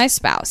life with my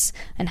spouse?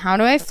 And how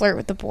do I flirt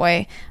with the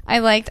boy I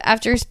liked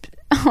after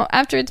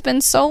it's been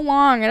so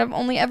long and I've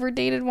only ever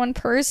dated one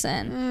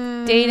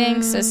person?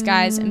 Dating cis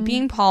guys and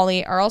being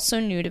poly are also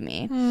new to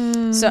me.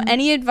 So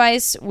any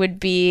advice would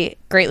be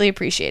greatly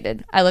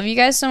appreciated. I love you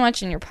guys so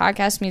much, and your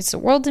podcast means the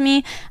world to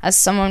me. As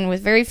someone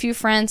with very few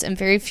friends and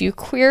very few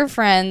queer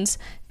friends,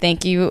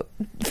 thank you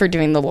for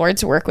doing the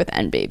Lord's work with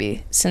N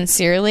Baby.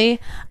 Sincerely,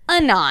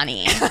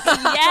 Anani.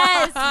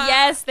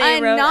 Yes,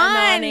 they wrote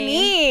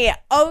Anani. Anani.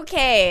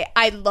 Okay,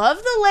 I love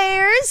the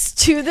layers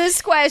to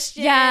this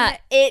question. Yeah.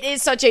 It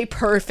is such a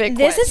perfect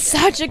This question. is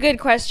such a good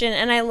question,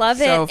 and I love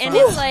it. So And fun.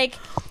 it's like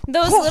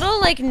those little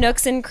like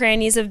nooks and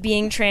crannies of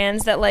being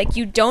trans that like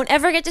you don't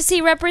ever get to see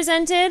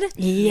represented.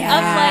 Yeah.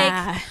 Of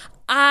like,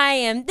 I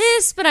am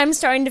this, but I'm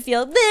starting to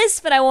feel this,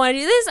 but I want to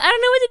do this. I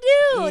don't know what to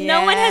do.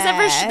 No one has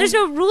ever. There's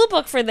no rule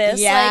book for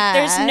this. Yeah. Like,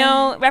 there's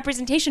no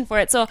representation for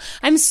it. So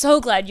I'm so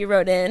glad you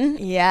wrote in.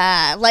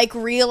 Yeah, like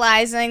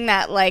realizing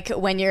that like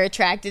when you're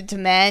attracted to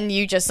men,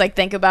 you just like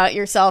think about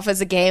yourself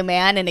as a gay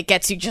man, and it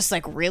gets you just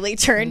like really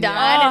turned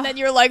on, and then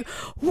you're like,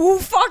 who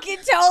fucking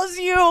tells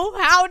you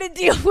how to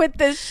deal with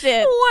this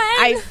shit? What?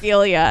 I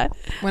feel ya.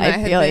 When I I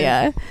had feel been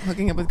ya.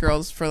 hooking up with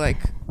girls for like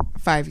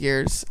 5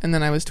 years, and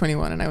then I was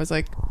 21 and I was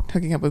like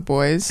hooking up with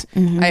boys,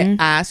 Mm-hmm. I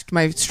asked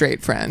my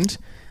straight friend,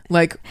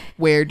 like,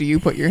 where do you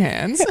put your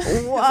hands?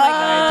 Whoa.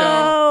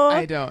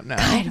 I don't know.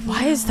 God,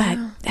 why is that?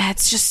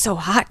 That's just so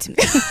hot to me.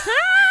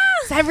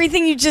 It's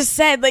everything you just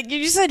said. Like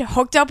you just said,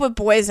 hooked up with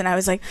boys, and I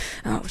was like,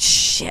 oh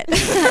shit.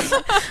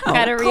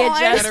 Gotta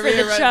readjust Gotta for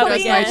the readjust chub my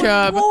again.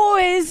 chub.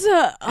 Boys.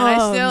 And I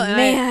still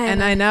man.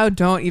 and I now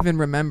don't even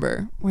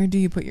remember, where do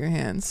you put your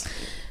hands?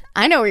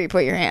 I know where you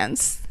put your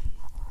hands.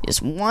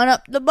 Just one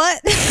up the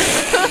butt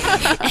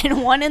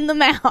and one in the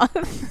mouth.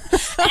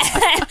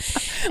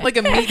 Like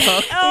a meat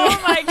hook.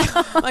 Oh my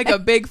god. Like a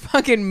big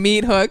fucking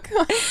meat hook.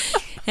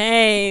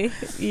 Hey.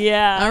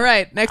 Yeah. All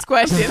right, next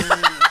question.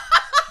 Okay.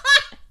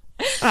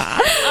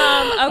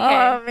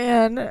 Oh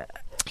man.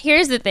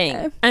 Here's the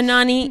thing,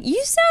 Anani,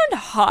 you sound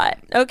hot.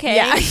 Okay.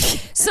 Yeah.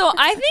 So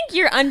I think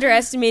you're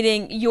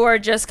underestimating your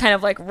just kind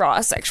of like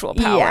raw sexual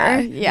power.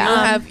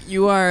 Yeah.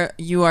 You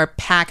are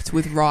packed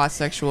with raw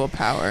sexual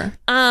power.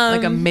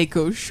 Like a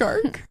Mako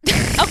shark.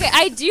 Okay,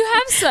 I do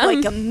have some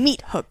Like a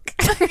meat hook.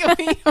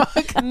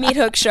 meat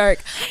hook shark.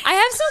 I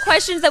have some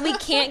questions that we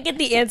can't get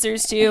the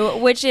answers to,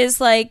 which is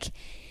like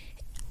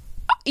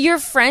your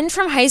friend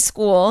from high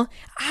school,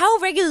 how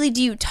regularly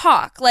do you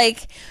talk?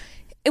 Like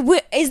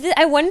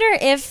I wonder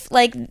if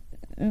like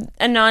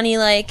Anani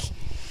like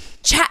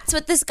chats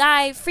with this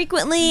guy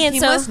frequently, and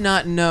He so must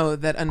not know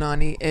that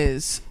Anani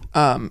is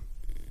poly.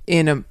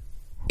 Right.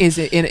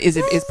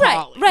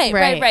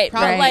 Probably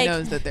But like,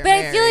 knows that they're but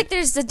I feel married. like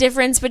there's a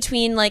difference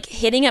between like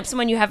hitting up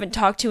someone you haven't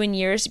talked to in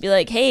years to be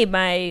like, hey,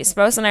 my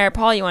spouse and I are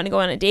Paul, you want to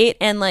go on a date,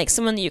 and like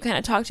someone that you kind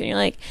of talk to and you're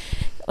like,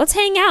 let's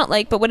hang out.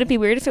 Like, but would it be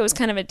weird if it was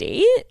kind of a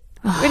date?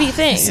 What do you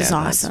think? This is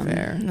Yeah, that's awesome.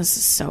 fair. This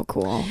is so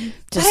cool.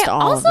 But Just I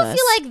all also of this.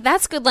 feel like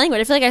that's good language.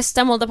 I feel like I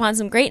stumbled upon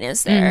some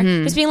greatness there.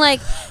 Just being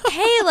like,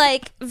 hey,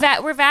 like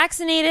we're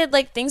vaccinated,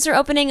 like things are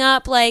opening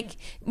up. Like,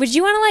 would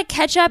you want to like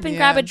catch up and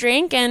grab a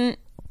drink? And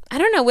I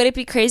don't know. Would it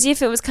be crazy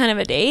if it was kind of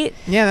a date?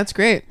 Yeah, that's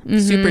great.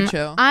 Super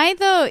chill.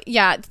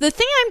 The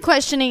thing I'm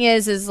questioning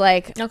is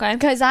like, Okay.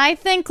 because I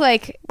think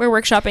like, We're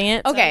workshopping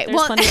it. so Okay, there's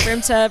well- plenty of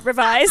room to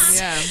revise.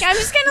 Yeah. I'm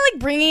just kind of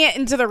like bringing it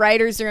into the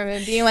writer's room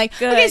and being like,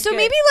 Good, okay, so good.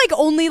 maybe like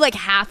only like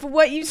half of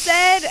what you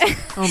said.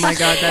 Oh my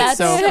God, that's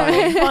so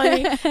funny.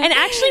 funny. And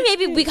actually,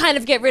 maybe we kind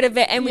of get rid of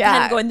it and we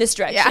kind of go in this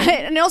direction. Yeah,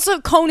 and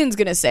also Conan's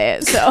gonna say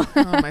it, so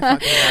Oh my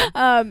fucking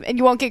God. and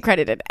you won't get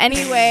credited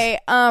anyway.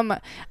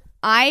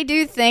 I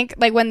do think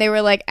like when they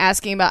were like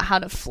asking about how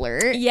to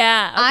flirt,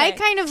 Yeah. I okay.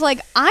 kind of like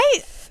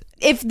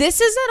if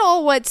this is at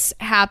all what's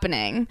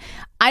happening,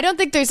 I don't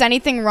think there's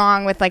anything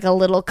wrong with like a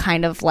little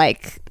kind of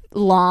like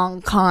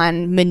long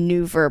con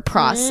maneuver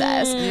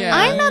process. Yeah.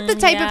 I'm not the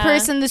type of yeah.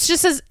 person this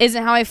just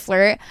isn't how I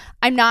flirt.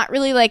 I'm not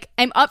really like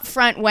I'm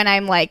upfront when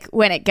I'm like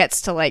when it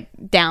gets to like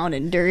down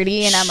and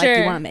dirty and I'm like, do you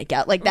Sure. want to make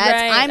out? Like that's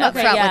Right, I'm okay,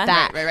 upfront yeah. with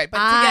that. Right. But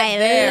to I get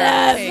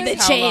there, love takes the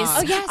how chase. long?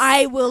 Oh yes,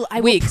 I will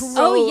Weeks.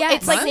 Oh, yes.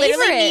 It's like My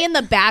literally favorite. me in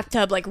the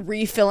bathtub like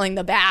refilling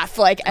the bath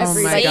like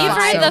every my like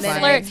God, Favorite so the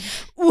funny.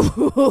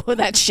 flirt. Ooh,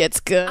 that shit's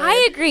good.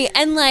 I agree.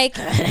 And like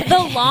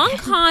the long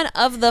con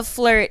of the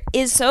flirt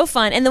is so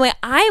fun. And the way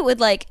I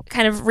would like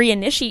kind of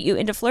reinitiate you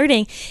into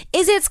flirting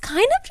is it's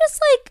kind of just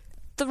like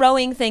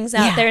throwing things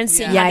out there and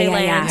seeing how they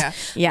land.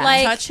 Yeah.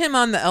 Like, Touch him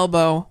on the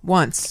elbow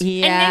once.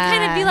 Yeah. and then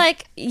kind of be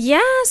like,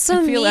 yeah,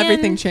 so Feel me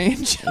everything and,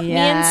 change. me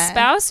and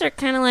spouse are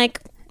kind of like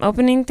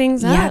opening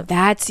things Yeah, up.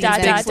 that's Dot,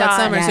 Big dot, slut dot.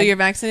 summer. Yeah. So you're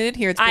vaccinated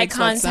here. It's Eye big slut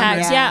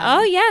contact. summer. Yeah.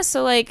 Oh yeah.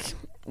 So like,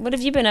 what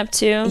have you been up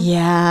to?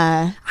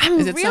 Yeah. I'm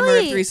Is it summer of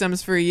really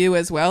threesomes for you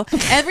as well?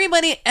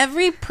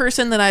 Every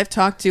person that I've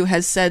talked to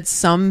has said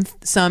some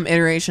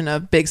iteration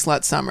of big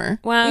slut summer.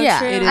 wow. Yeah.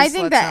 True. It is I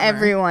think slut that summer.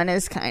 everyone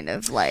is kind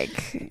of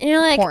like And you're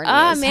like, horny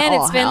oh as man,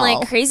 all it's been hell.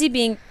 like crazy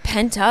being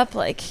pent up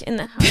like in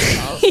the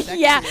house.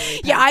 yeah.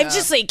 Yeah, I'm up.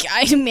 just like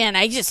I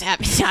just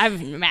I've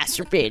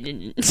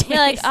masturbated. You're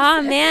like,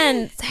 oh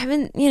man, I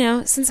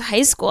haven't, since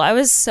high school. I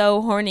was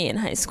so horny in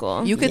high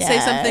school. You could say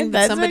Yeah, something that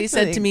that's somebody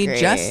said to actually me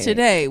just great.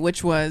 today,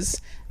 which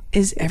was,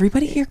 "Is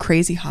everybody here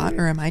crazy hot,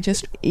 or am I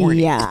just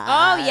horny?" Yeah.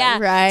 oh yeah,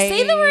 right.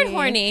 Say the word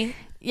horny.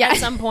 Yeah. At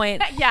some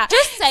point. Yeah.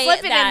 Just say Slip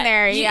it in that.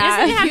 there, You- yeah.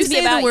 It doesn't have If you to be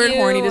say about the word you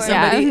horny to or-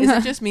 somebody, is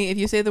it just me? If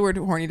you say the word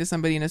horny to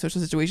somebody in a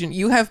social situation,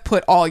 you have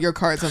put all your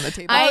cards on the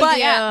table. I but do,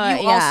 you yeah.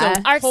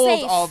 also Are hold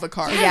safe. all the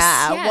cards.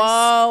 Yeah. Yes.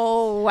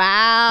 Whoa.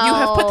 Wow. You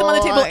have put them on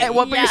the table. At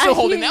what point you're still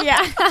holding them? Yeah.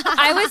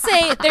 I would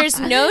say there's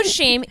no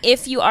shame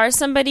if you are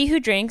somebody who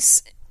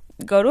drinks,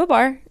 go to a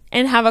bar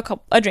and have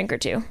a drink or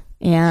two.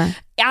 Yeah.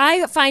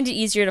 I find it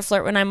easier to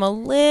flirt when I'm a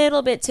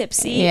little bit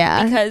tipsy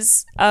Yeah.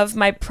 because of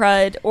my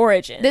prud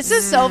origin. This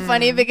is so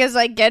funny because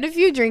I get a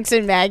few drinks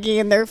in Maggie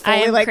and they're I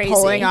fully am like crazy.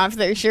 pulling off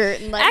their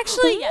shirt and like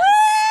Actually, yes,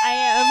 I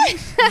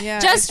am. Yeah,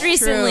 Just it's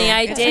recently, true.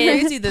 I It's did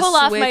crazy, the pull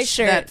off my switch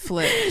shirt. That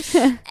flips.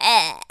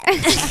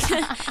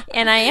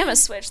 And I am a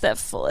switch that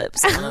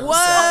flips. Whoa!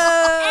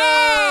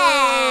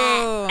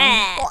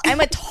 I'm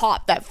a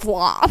top that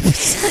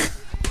flops.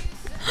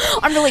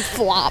 I'm really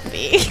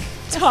floppy.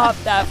 Top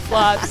that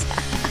flops.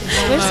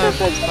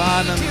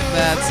 Bottom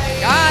that's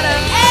got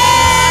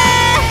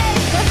him.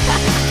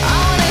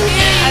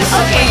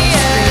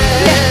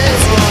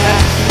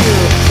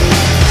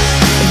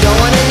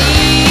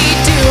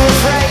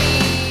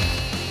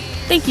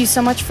 Thank you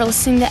so much for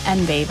listening to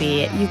N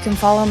Baby. You can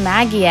follow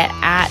Maggie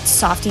at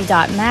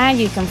softy.mag.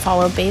 You can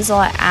follow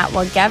Basil at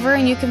whatever,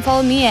 and you can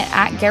follow me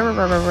at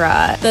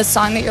Garrara. The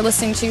song that you're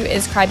listening to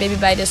is Cry Baby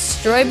by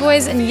Destroy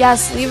Boys. And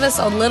yes, leave us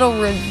a little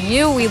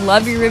review. We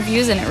love your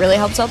reviews, and it really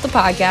helps out the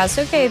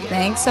podcast. Okay,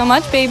 thanks so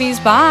much, babies.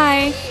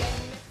 Bye.